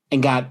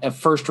and got a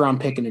first round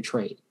pick in a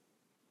trade.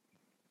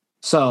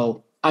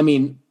 So, I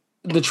mean,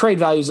 the trade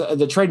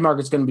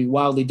market's going to be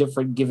wildly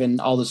different given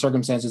all the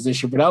circumstances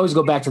this year. But I always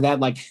go back to that.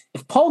 Like,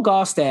 if Paul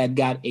Gaustad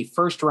got a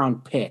first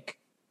round pick,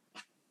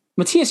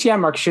 Matthias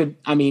Janmark should,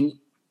 I mean,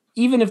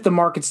 even if the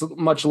market's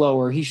much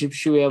lower, he should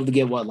be able to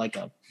get like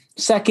a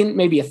second,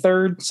 maybe a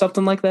third,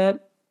 something like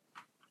that.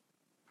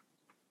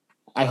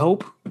 I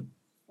hope.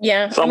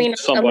 Yeah. I mean,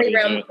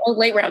 a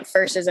late round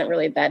first isn't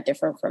really that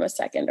different from a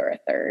second or a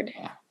third.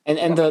 Yeah.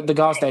 And the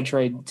Gaustad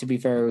trade, to be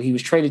fair, he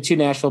was traded to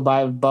Nashville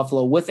by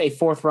Buffalo with a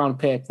fourth round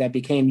pick that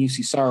became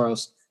UC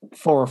Saros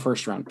for a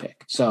first round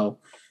pick. So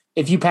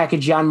if you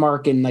package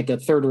Janmark in like a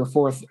third or a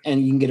fourth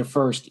and you can get a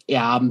first,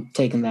 yeah, I'm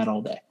taking that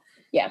all day.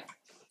 Yeah.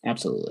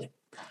 Absolutely.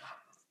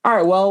 All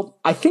right. Well,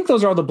 I think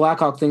those are all the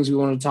Blackhawk things we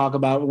wanted to talk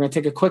about. We're going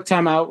to take a quick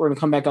timeout. We're going to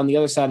come back on the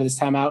other side of this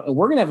timeout, and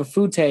we're going to have a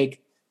food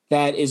take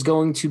that is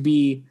going to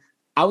be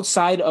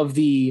outside of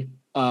the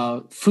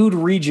food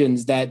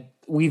regions that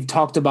we've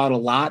talked about a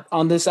lot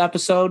on this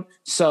episode.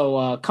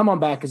 So come on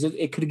back, because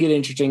it could get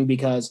interesting,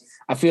 because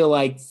I feel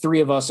like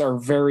three of us are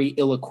very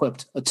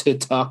ill-equipped to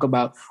talk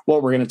about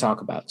what we're going to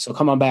talk about. So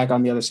come on back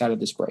on the other side of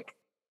this break.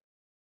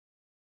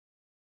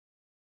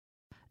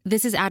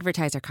 This is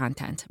advertiser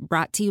content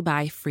brought to you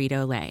by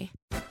Frito-Lay.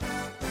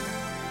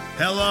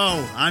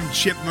 Hello, I'm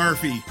Chip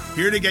Murphy,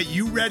 here to get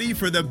you ready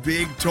for the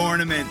big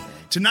tournament.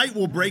 Tonight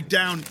we'll break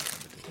down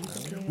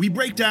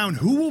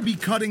who will be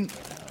cutting.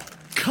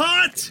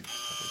 Cut!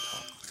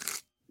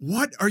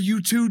 What are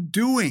you two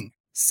doing?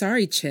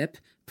 Sorry, Chip.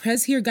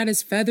 Prez here got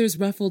his feathers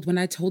ruffled when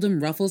I told him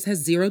Ruffles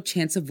has zero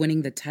chance of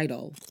winning the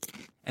title.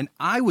 And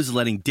I was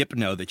letting Dip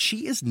know that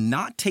she is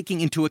not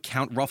taking into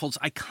account Ruffles'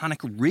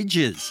 iconic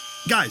ridges.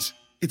 Guys,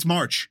 it's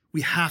March.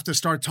 We have to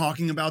start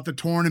talking about the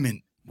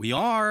tournament. We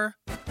are.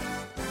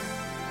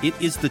 It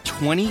is the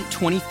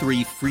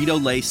 2023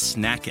 Frito-Lay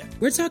Snack It.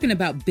 We're talking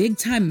about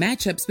big-time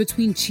matchups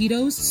between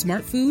Cheetos,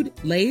 Smart Food,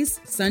 Lay's,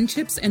 Sun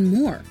Chips, and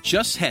more.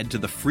 Just head to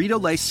the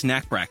Frito-Lay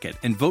Snack Bracket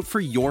and vote for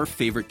your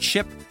favorite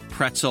chip,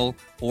 pretzel,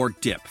 or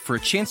dip for a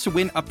chance to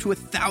win up to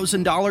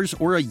 $1,000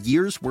 or a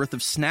year's worth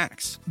of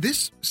snacks.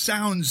 This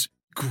sounds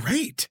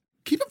great.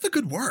 Keep up the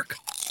good work.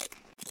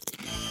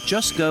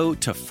 Just go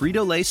to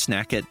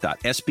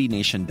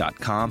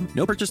fritolaysnackit.sbnation.com.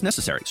 No purchase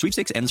necessary.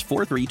 Sweepstakes ends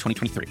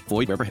 4/3/2023.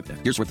 Void where prohibited.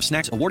 Here's worth of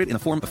snacks awarded in the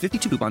form of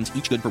 52 coupons,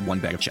 each good for one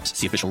bag of chips.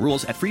 See official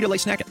rules at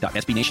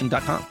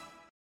fritolaysnackit.sbnation.com.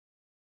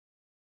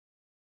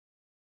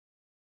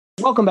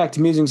 Welcome back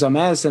to Musings on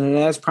Madison. And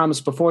as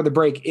promised before the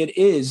break, it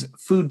is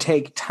food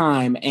take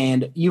time.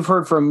 And you've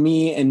heard from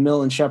me and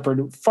Mil and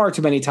Shepard far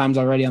too many times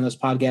already on this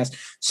podcast.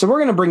 So we're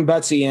going to bring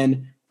Betsy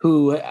in,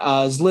 who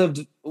has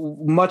lived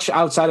much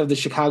outside of the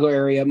Chicago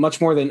area,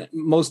 much more than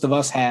most of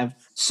us have.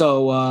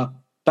 So,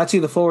 Betsy,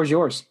 the floor is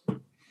yours.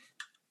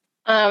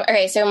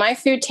 Okay, so my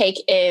food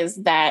take is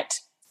that,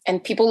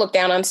 and people look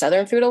down on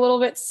Southern food a little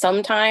bit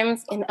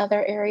sometimes in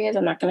other areas.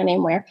 I'm not going to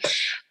name where.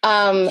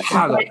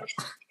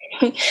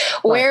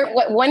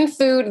 One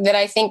food that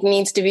I think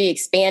needs to be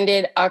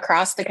expanded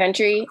across the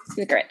country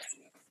is grits.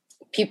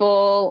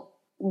 People,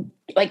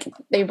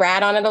 they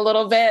rat on it a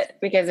little bit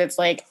because it's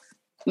like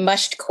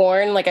mushed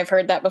corn. Like, I've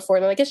heard that before.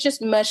 They're like, it's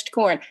just mushed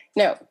corn.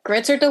 No,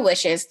 grits are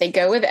delicious. They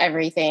go with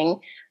everything.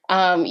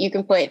 You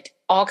can put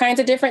all kinds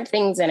of different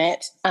things in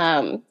it.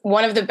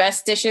 One of the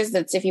best dishes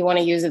that's, if you want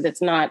to use it,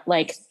 that's not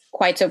like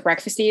quite so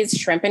breakfasty, is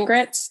shrimp and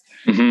grits.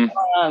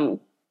 Mm-hmm.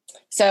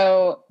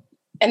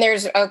 And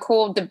there's a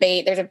cool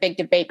debate. There's a big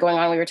debate going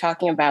on. We were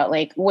talking about,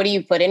 like, what do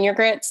you put in your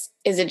grits?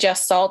 Is it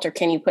just salt, or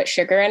can you put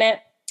sugar in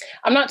it?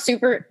 I'm not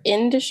super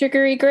into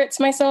sugary grits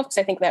myself, because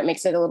I think that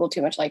makes it a little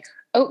too much like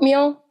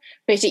oatmeal.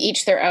 But to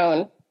each their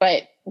own.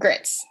 But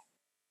grits,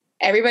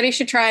 everybody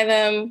should try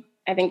them.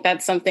 I think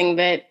that's something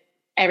that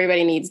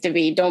everybody needs to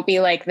be. Don't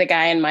be like the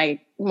guy in my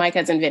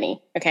cousin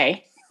Vinny.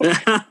 Okay.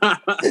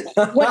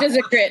 What is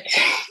a grit?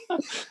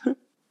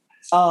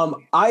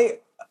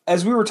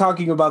 As we were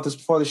talking about this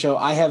before the show,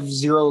 I have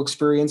zero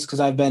experience, because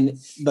I've been,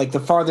 like, the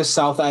farthest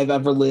south I've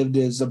ever lived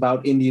is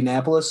about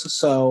Indianapolis.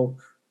 So,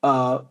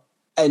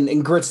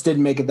 and grits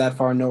didn't make it that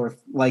far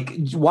north. Like,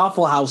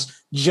 Waffle House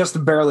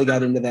just barely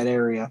got into that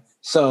area.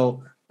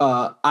 So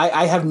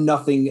I have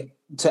nothing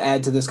to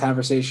add to this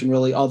conversation,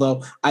 really,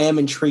 although I am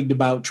intrigued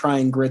about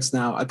trying grits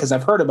now, because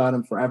I've heard about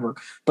them forever.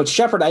 But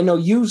Shepard, I know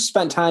you've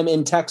spent time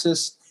in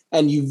Texas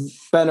and you've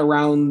been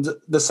around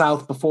the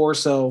South before.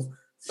 So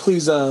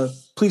please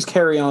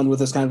carry on with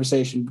this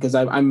conversation because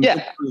I'm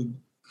intrigued.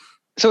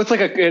 So it's like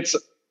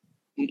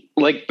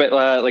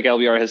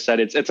LBR has said,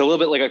 it's a little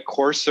bit like a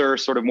coarser,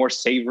 sort of more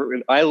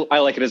savory. I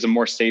like it as a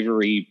more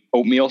savory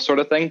oatmeal sort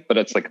of thing, but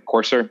it's like a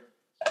coarser.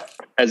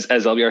 As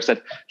LBR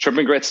said, shrimp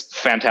and grits,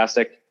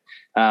 fantastic.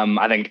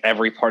 I think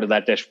every part of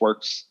that dish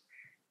works.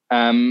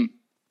 I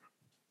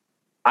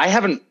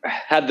haven't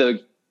had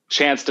the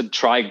chance to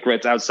try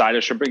grits outside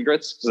of shrimp and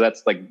grits because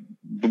that's like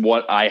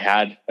what I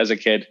had as a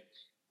kid.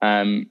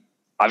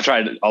 I've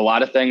tried a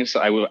lot of things.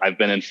 I've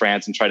been in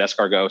France and tried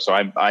escargot, so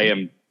I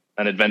am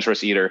an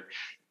adventurous eater.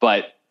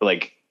 But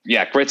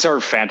grits are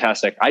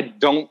fantastic. I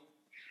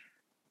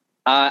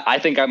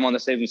think I'm on the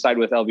same side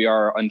with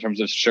LBR in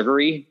terms of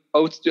sugary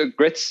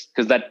grits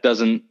because that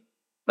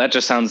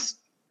just sounds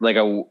like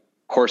a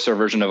coarser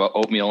version of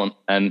oatmeal.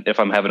 And if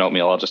I'm having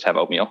oatmeal, I'll just have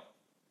oatmeal.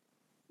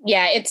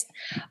 Yeah,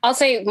 I'll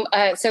say,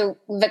 so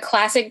the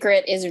classic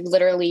grit is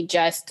literally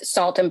just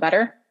salt and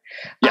butter.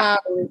 Yeah.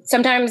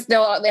 Sometimes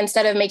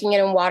instead of making it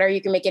in water,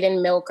 you can make it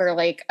in milk or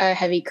like a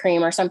heavy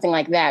cream or something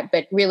like that.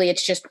 But really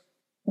it's just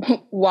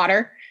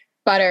water,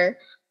 butter,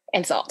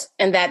 and salt.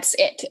 And that's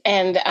it.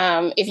 And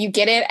if you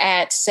get it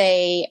at,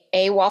 say,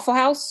 a Waffle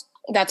House,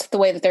 that's the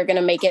way that they're going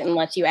to make it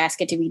unless you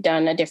ask it to be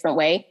done a different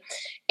way.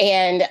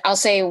 And I'll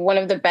say one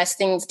of the best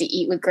things to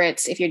eat with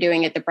grits, if you're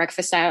doing it the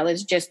breakfast style,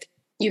 is just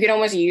you can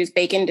almost use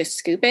bacon to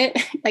scoop it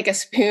like a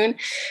spoon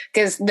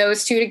because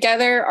those two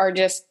together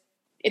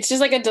it's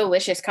just like a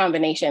delicious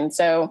combination.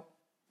 So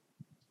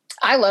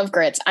I love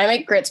grits. I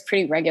make grits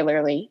pretty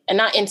regularly and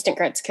not instant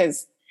grits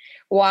because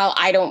while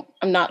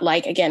I'm not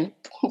like, again,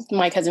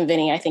 my cousin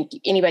Vinny, I think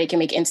anybody can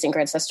make instant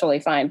grits. That's totally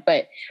fine.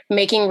 But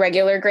making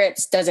regular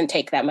grits doesn't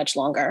take that much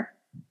longer.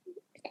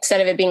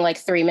 Instead of it being like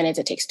 3 minutes,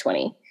 it takes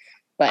 20.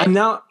 But I'm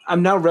now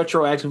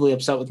retroactively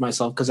upset with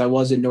myself because I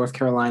was in North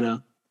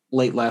Carolina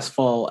late last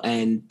fall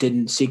and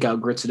didn't seek out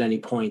grits at any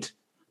point.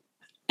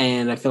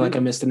 And I feel like I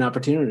missed an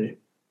opportunity.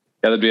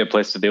 Yeah, that'd be a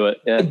place to do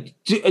it. Yeah.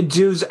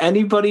 Does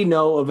anybody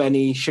know of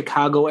any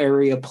Chicago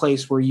area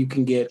place where you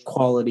can get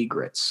quality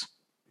grits?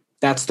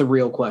 That's the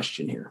real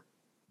question here.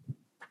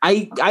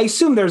 I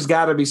assume there's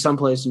got to be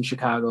someplace in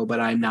Chicago, but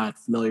I'm not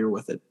familiar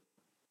with it.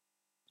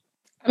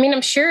 I mean,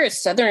 I'm sure a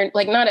Southern,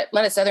 like not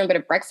a Southern, but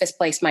a breakfast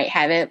place might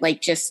have it,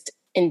 like just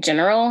in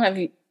general.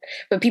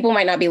 But people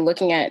might not be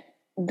looking at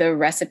the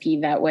recipe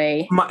that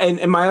way.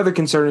 My other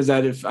concern is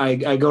that if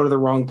I go to the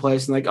wrong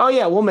place and like, oh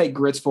yeah, we'll make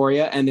grits for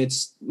you, and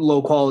it's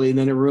low quality, and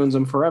then it ruins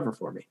them forever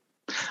for me.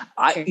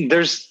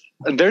 There's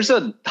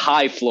a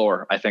high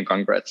floor, I think,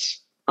 on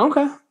grits.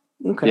 Okay.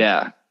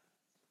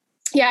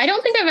 Yeah, I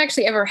don't think I've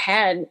actually ever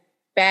had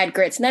bad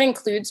grits, and that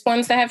includes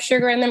ones that have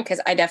sugar in them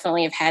because I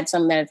definitely have had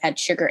some that have had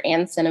sugar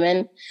and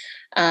cinnamon,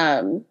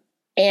 and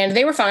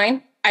they were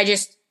fine.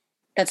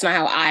 That's not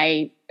how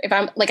if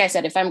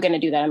I'm going to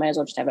do that, I might as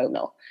well just have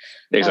oatmeal.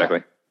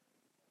 Exactly.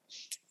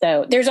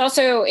 So there's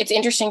also, it's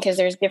interesting because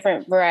there's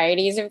different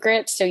varieties of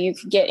grits. So you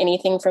could get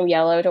anything from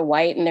yellow to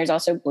white, and there's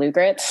also blue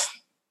grits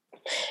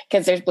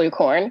because there's blue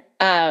corn.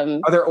 Are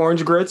there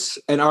orange grits,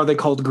 and are they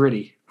called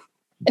gritty?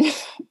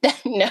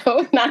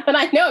 No, not that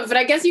I know of, but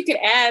I guess you could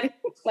add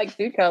like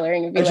food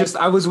coloring.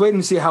 I was waiting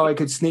to see how I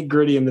could sneak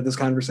gritty into this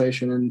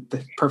conversation, and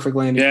the perfect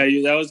landing.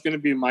 Yeah, that was going to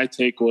be my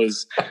take.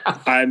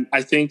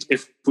 I think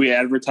if we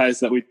advertise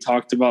that we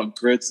talked about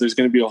grits, there's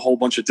going to be a whole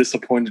bunch of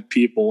disappointed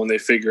people when they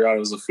figure out it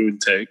was a food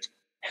take.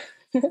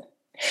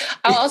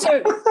 I'll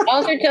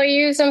also tell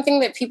you something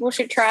that people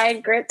should try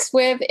grits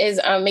with is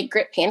make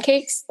grit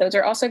pancakes. Those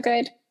are also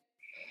good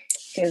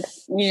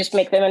because you just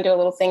make them into a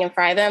little thing and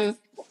fry them.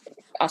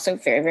 Also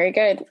very, very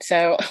good.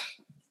 So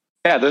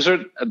yeah, those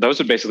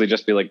would basically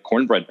just be like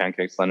cornbread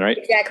pancakes then, right?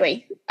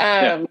 Exactly.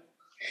 But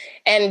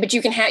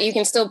you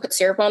can still put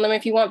syrup on them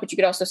if you want, but you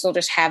could also still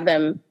just have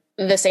them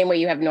the same way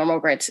you have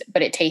normal grits,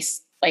 but it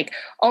tastes like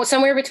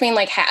somewhere between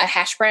like a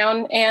hash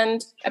brown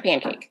and a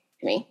pancake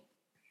to me.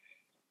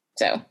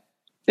 So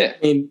yeah,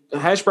 I mean,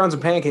 hash browns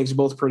and pancakes are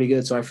both pretty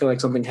good. So I feel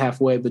like something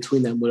halfway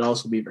between them would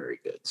also be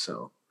very good.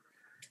 So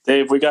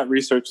Dave, we got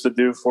research to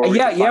do for.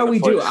 Yeah, we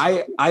do.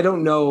 I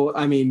don't know.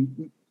 I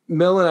mean,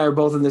 Mil and I are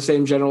both in the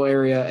same general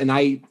area, and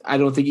I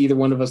don't think either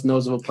one of us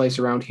knows of a place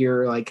around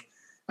here. Like,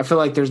 I feel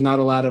like there's not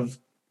a lot of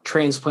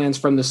transplants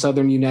from the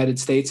southern United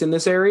States in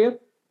this area.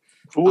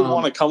 Who would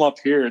want to come up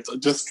here? It's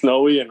just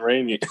snowy and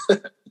rainy.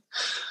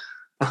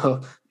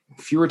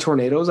 Fewer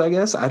tornadoes, I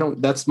guess.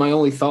 That's my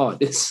only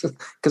thought. Is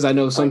because I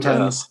know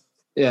sometimes.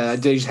 They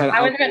just had.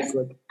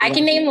 I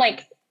can name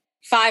like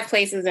 5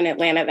 places in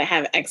Atlanta that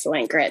have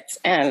excellent grits,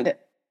 and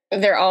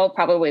they're all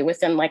probably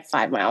within like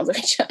 5 miles of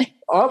each other.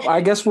 Oh,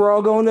 I guess we're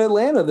all going to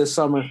Atlanta this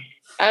summer.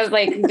 I was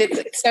like,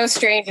 it's so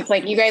strange. It's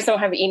like you guys don't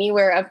have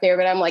anywhere up there,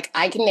 but I'm like,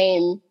 I can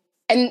name,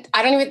 and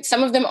I don't even.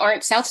 Some of them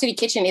aren't. South City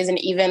Kitchen isn't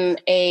even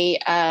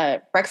a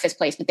breakfast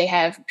place, but they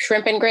have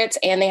shrimp and grits,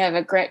 and they have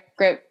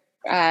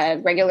a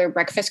regular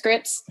breakfast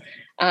grits,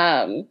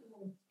 and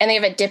they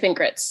have a dip and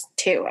grits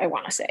too. I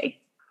want to say,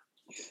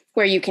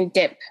 where you can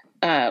dip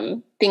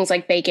things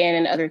like bacon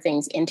and other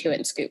things into it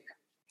and scoop.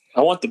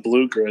 I want the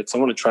blue grits. I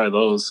want to try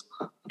those.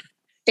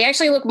 They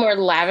actually look more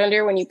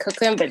lavender when you cook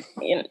them, but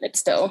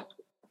it's still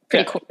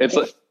pretty cool. It's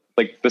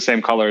like the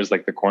same color as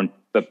like the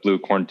blue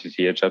corn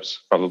tortilla chips,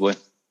 probably.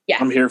 Yeah.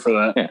 I'm here for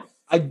that. Yeah.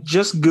 I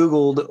just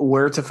Googled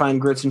where to find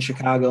grits in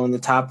Chicago, and the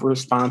top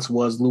response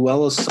was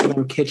Luella's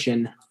Southern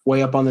Kitchen,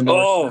 way up on the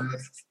north.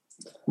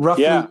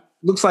 Roughly,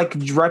 looks like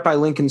right by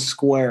Lincoln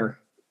Square.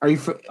 Are you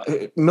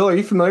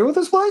familiar with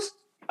this place?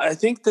 I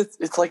think that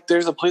it's like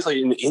there's a place like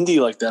in Indy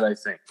like that, I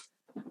think.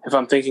 If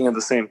I'm thinking of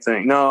the same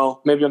thing.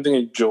 No, maybe I'm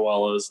thinking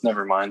Joella's.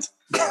 Never mind.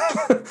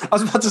 I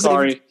was about to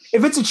say,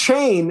 if it's a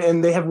chain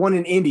and they have one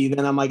in Indy,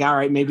 then I'm like, all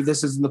right, maybe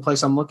this isn't the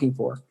place I'm looking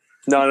for.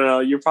 No. I'm an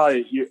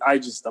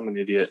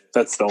idiot.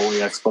 That's the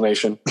only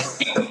explanation.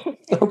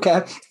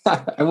 Okay.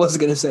 I was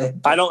going to say.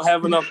 I don't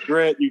have enough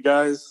grit, you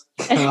guys.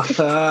 I'm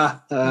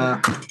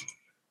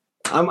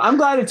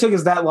glad it took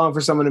us that long for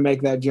someone to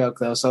make that joke,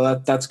 though.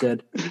 So that's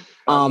good.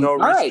 No,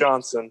 Rich right.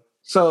 Johnson.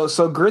 So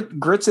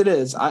grits it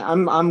is.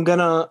 I'm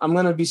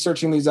gonna be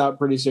searching these out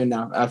pretty soon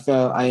now.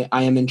 I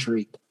am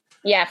intrigued.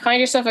 Yeah, find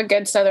yourself a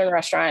good Southern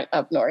restaurant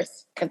up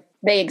north because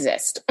they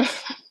exist.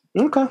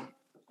 Okay.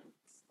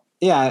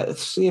 Yeah,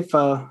 see if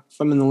I'm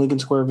in the Lincoln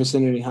Square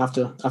vicinity. I have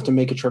to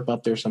make a trip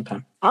up there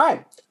sometime. All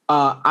right.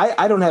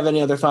 I don't have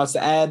any other thoughts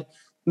to add.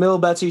 Mil,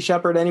 Betsy,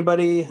 Shepard,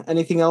 anybody,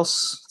 anything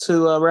else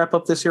to wrap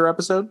up this here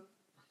episode?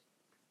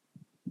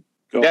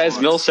 As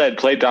Mil said,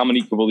 play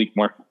Dominique Kubalik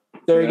more.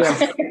 There you go.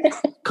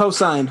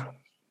 Co-signed.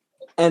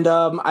 And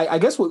I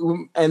guess,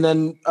 and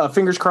then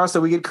fingers crossed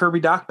that we get Kirby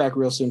Doc back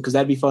real soon, because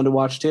that'd be fun to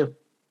watch too.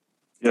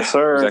 Yes,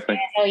 sir. Exactly.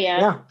 Oh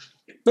yeah.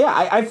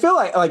 Yeah. I feel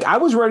like I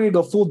was ready to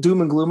go full doom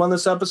and gloom on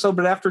this episode,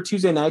 but after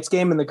Tuesday night's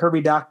game and the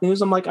Kirby Doc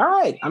news, I'm like, all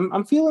right,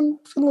 I'm feeling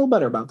a little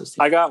better about this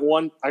team. I got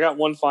one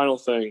final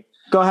thing.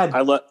 Go ahead.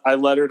 I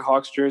lettered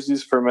Hawks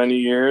jerseys for many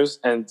years,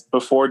 and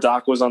before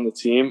Doc was on the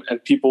team,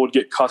 and people would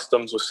get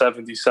customs with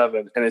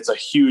 77, and it's a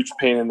huge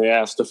pain in the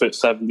ass to fit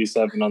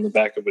 77 on the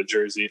back of a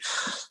jersey.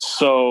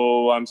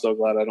 So I'm so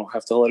glad I don't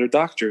have to letter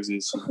Doc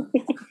jerseys.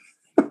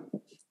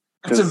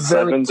 Because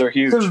sevens are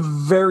huge. It's a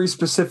very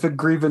specific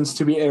grievance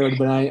to be aired,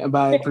 but I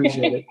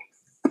appreciate it.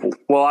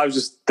 Well, I was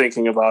just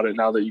thinking about it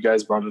now that you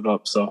guys brought it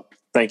up, so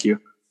thank you.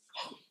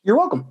 You're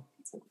welcome.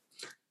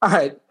 All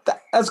right,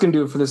 that's going to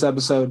do it for this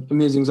episode of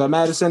Musings on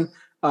Madison.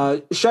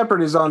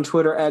 Shepard is on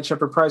Twitter at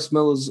Shepard Price.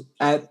 Mil is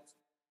at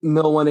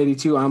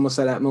Mil182. I almost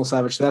said at Mil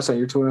Savage. That's not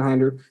your Twitter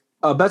handle.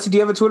 Betsy, do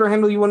you have a Twitter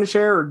handle you want to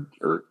share?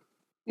 Or?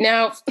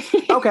 No.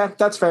 Okay,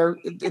 that's fair.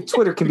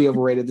 Twitter can be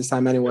overrated this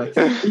time anyway.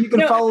 You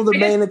can follow the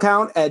main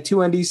account at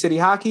 2ND City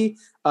Hockey.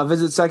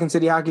 Visit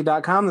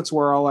secondcityhockey.com. That's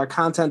where all our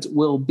content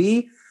will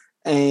be.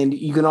 And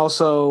you can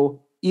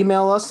also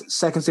email us,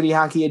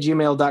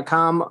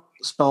 secondcityhockey@gmail.com.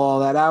 Spell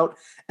all that out.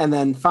 And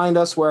then find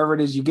us wherever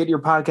it is you get your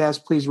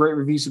podcast. Please rate,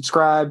 review,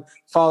 subscribe,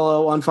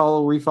 follow,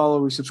 unfollow,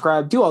 refollow,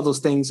 resubscribe. Do all those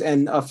things.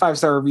 And a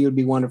 5-star review would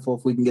be wonderful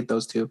if we can get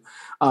those too.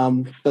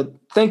 But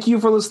thank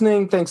you for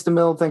listening. Thanks to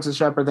Mil. Thanks to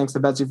Shepard. Thanks to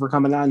Betsy for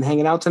coming out and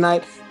hanging out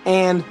tonight.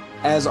 And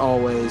as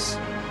always,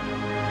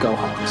 go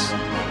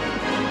Hawks.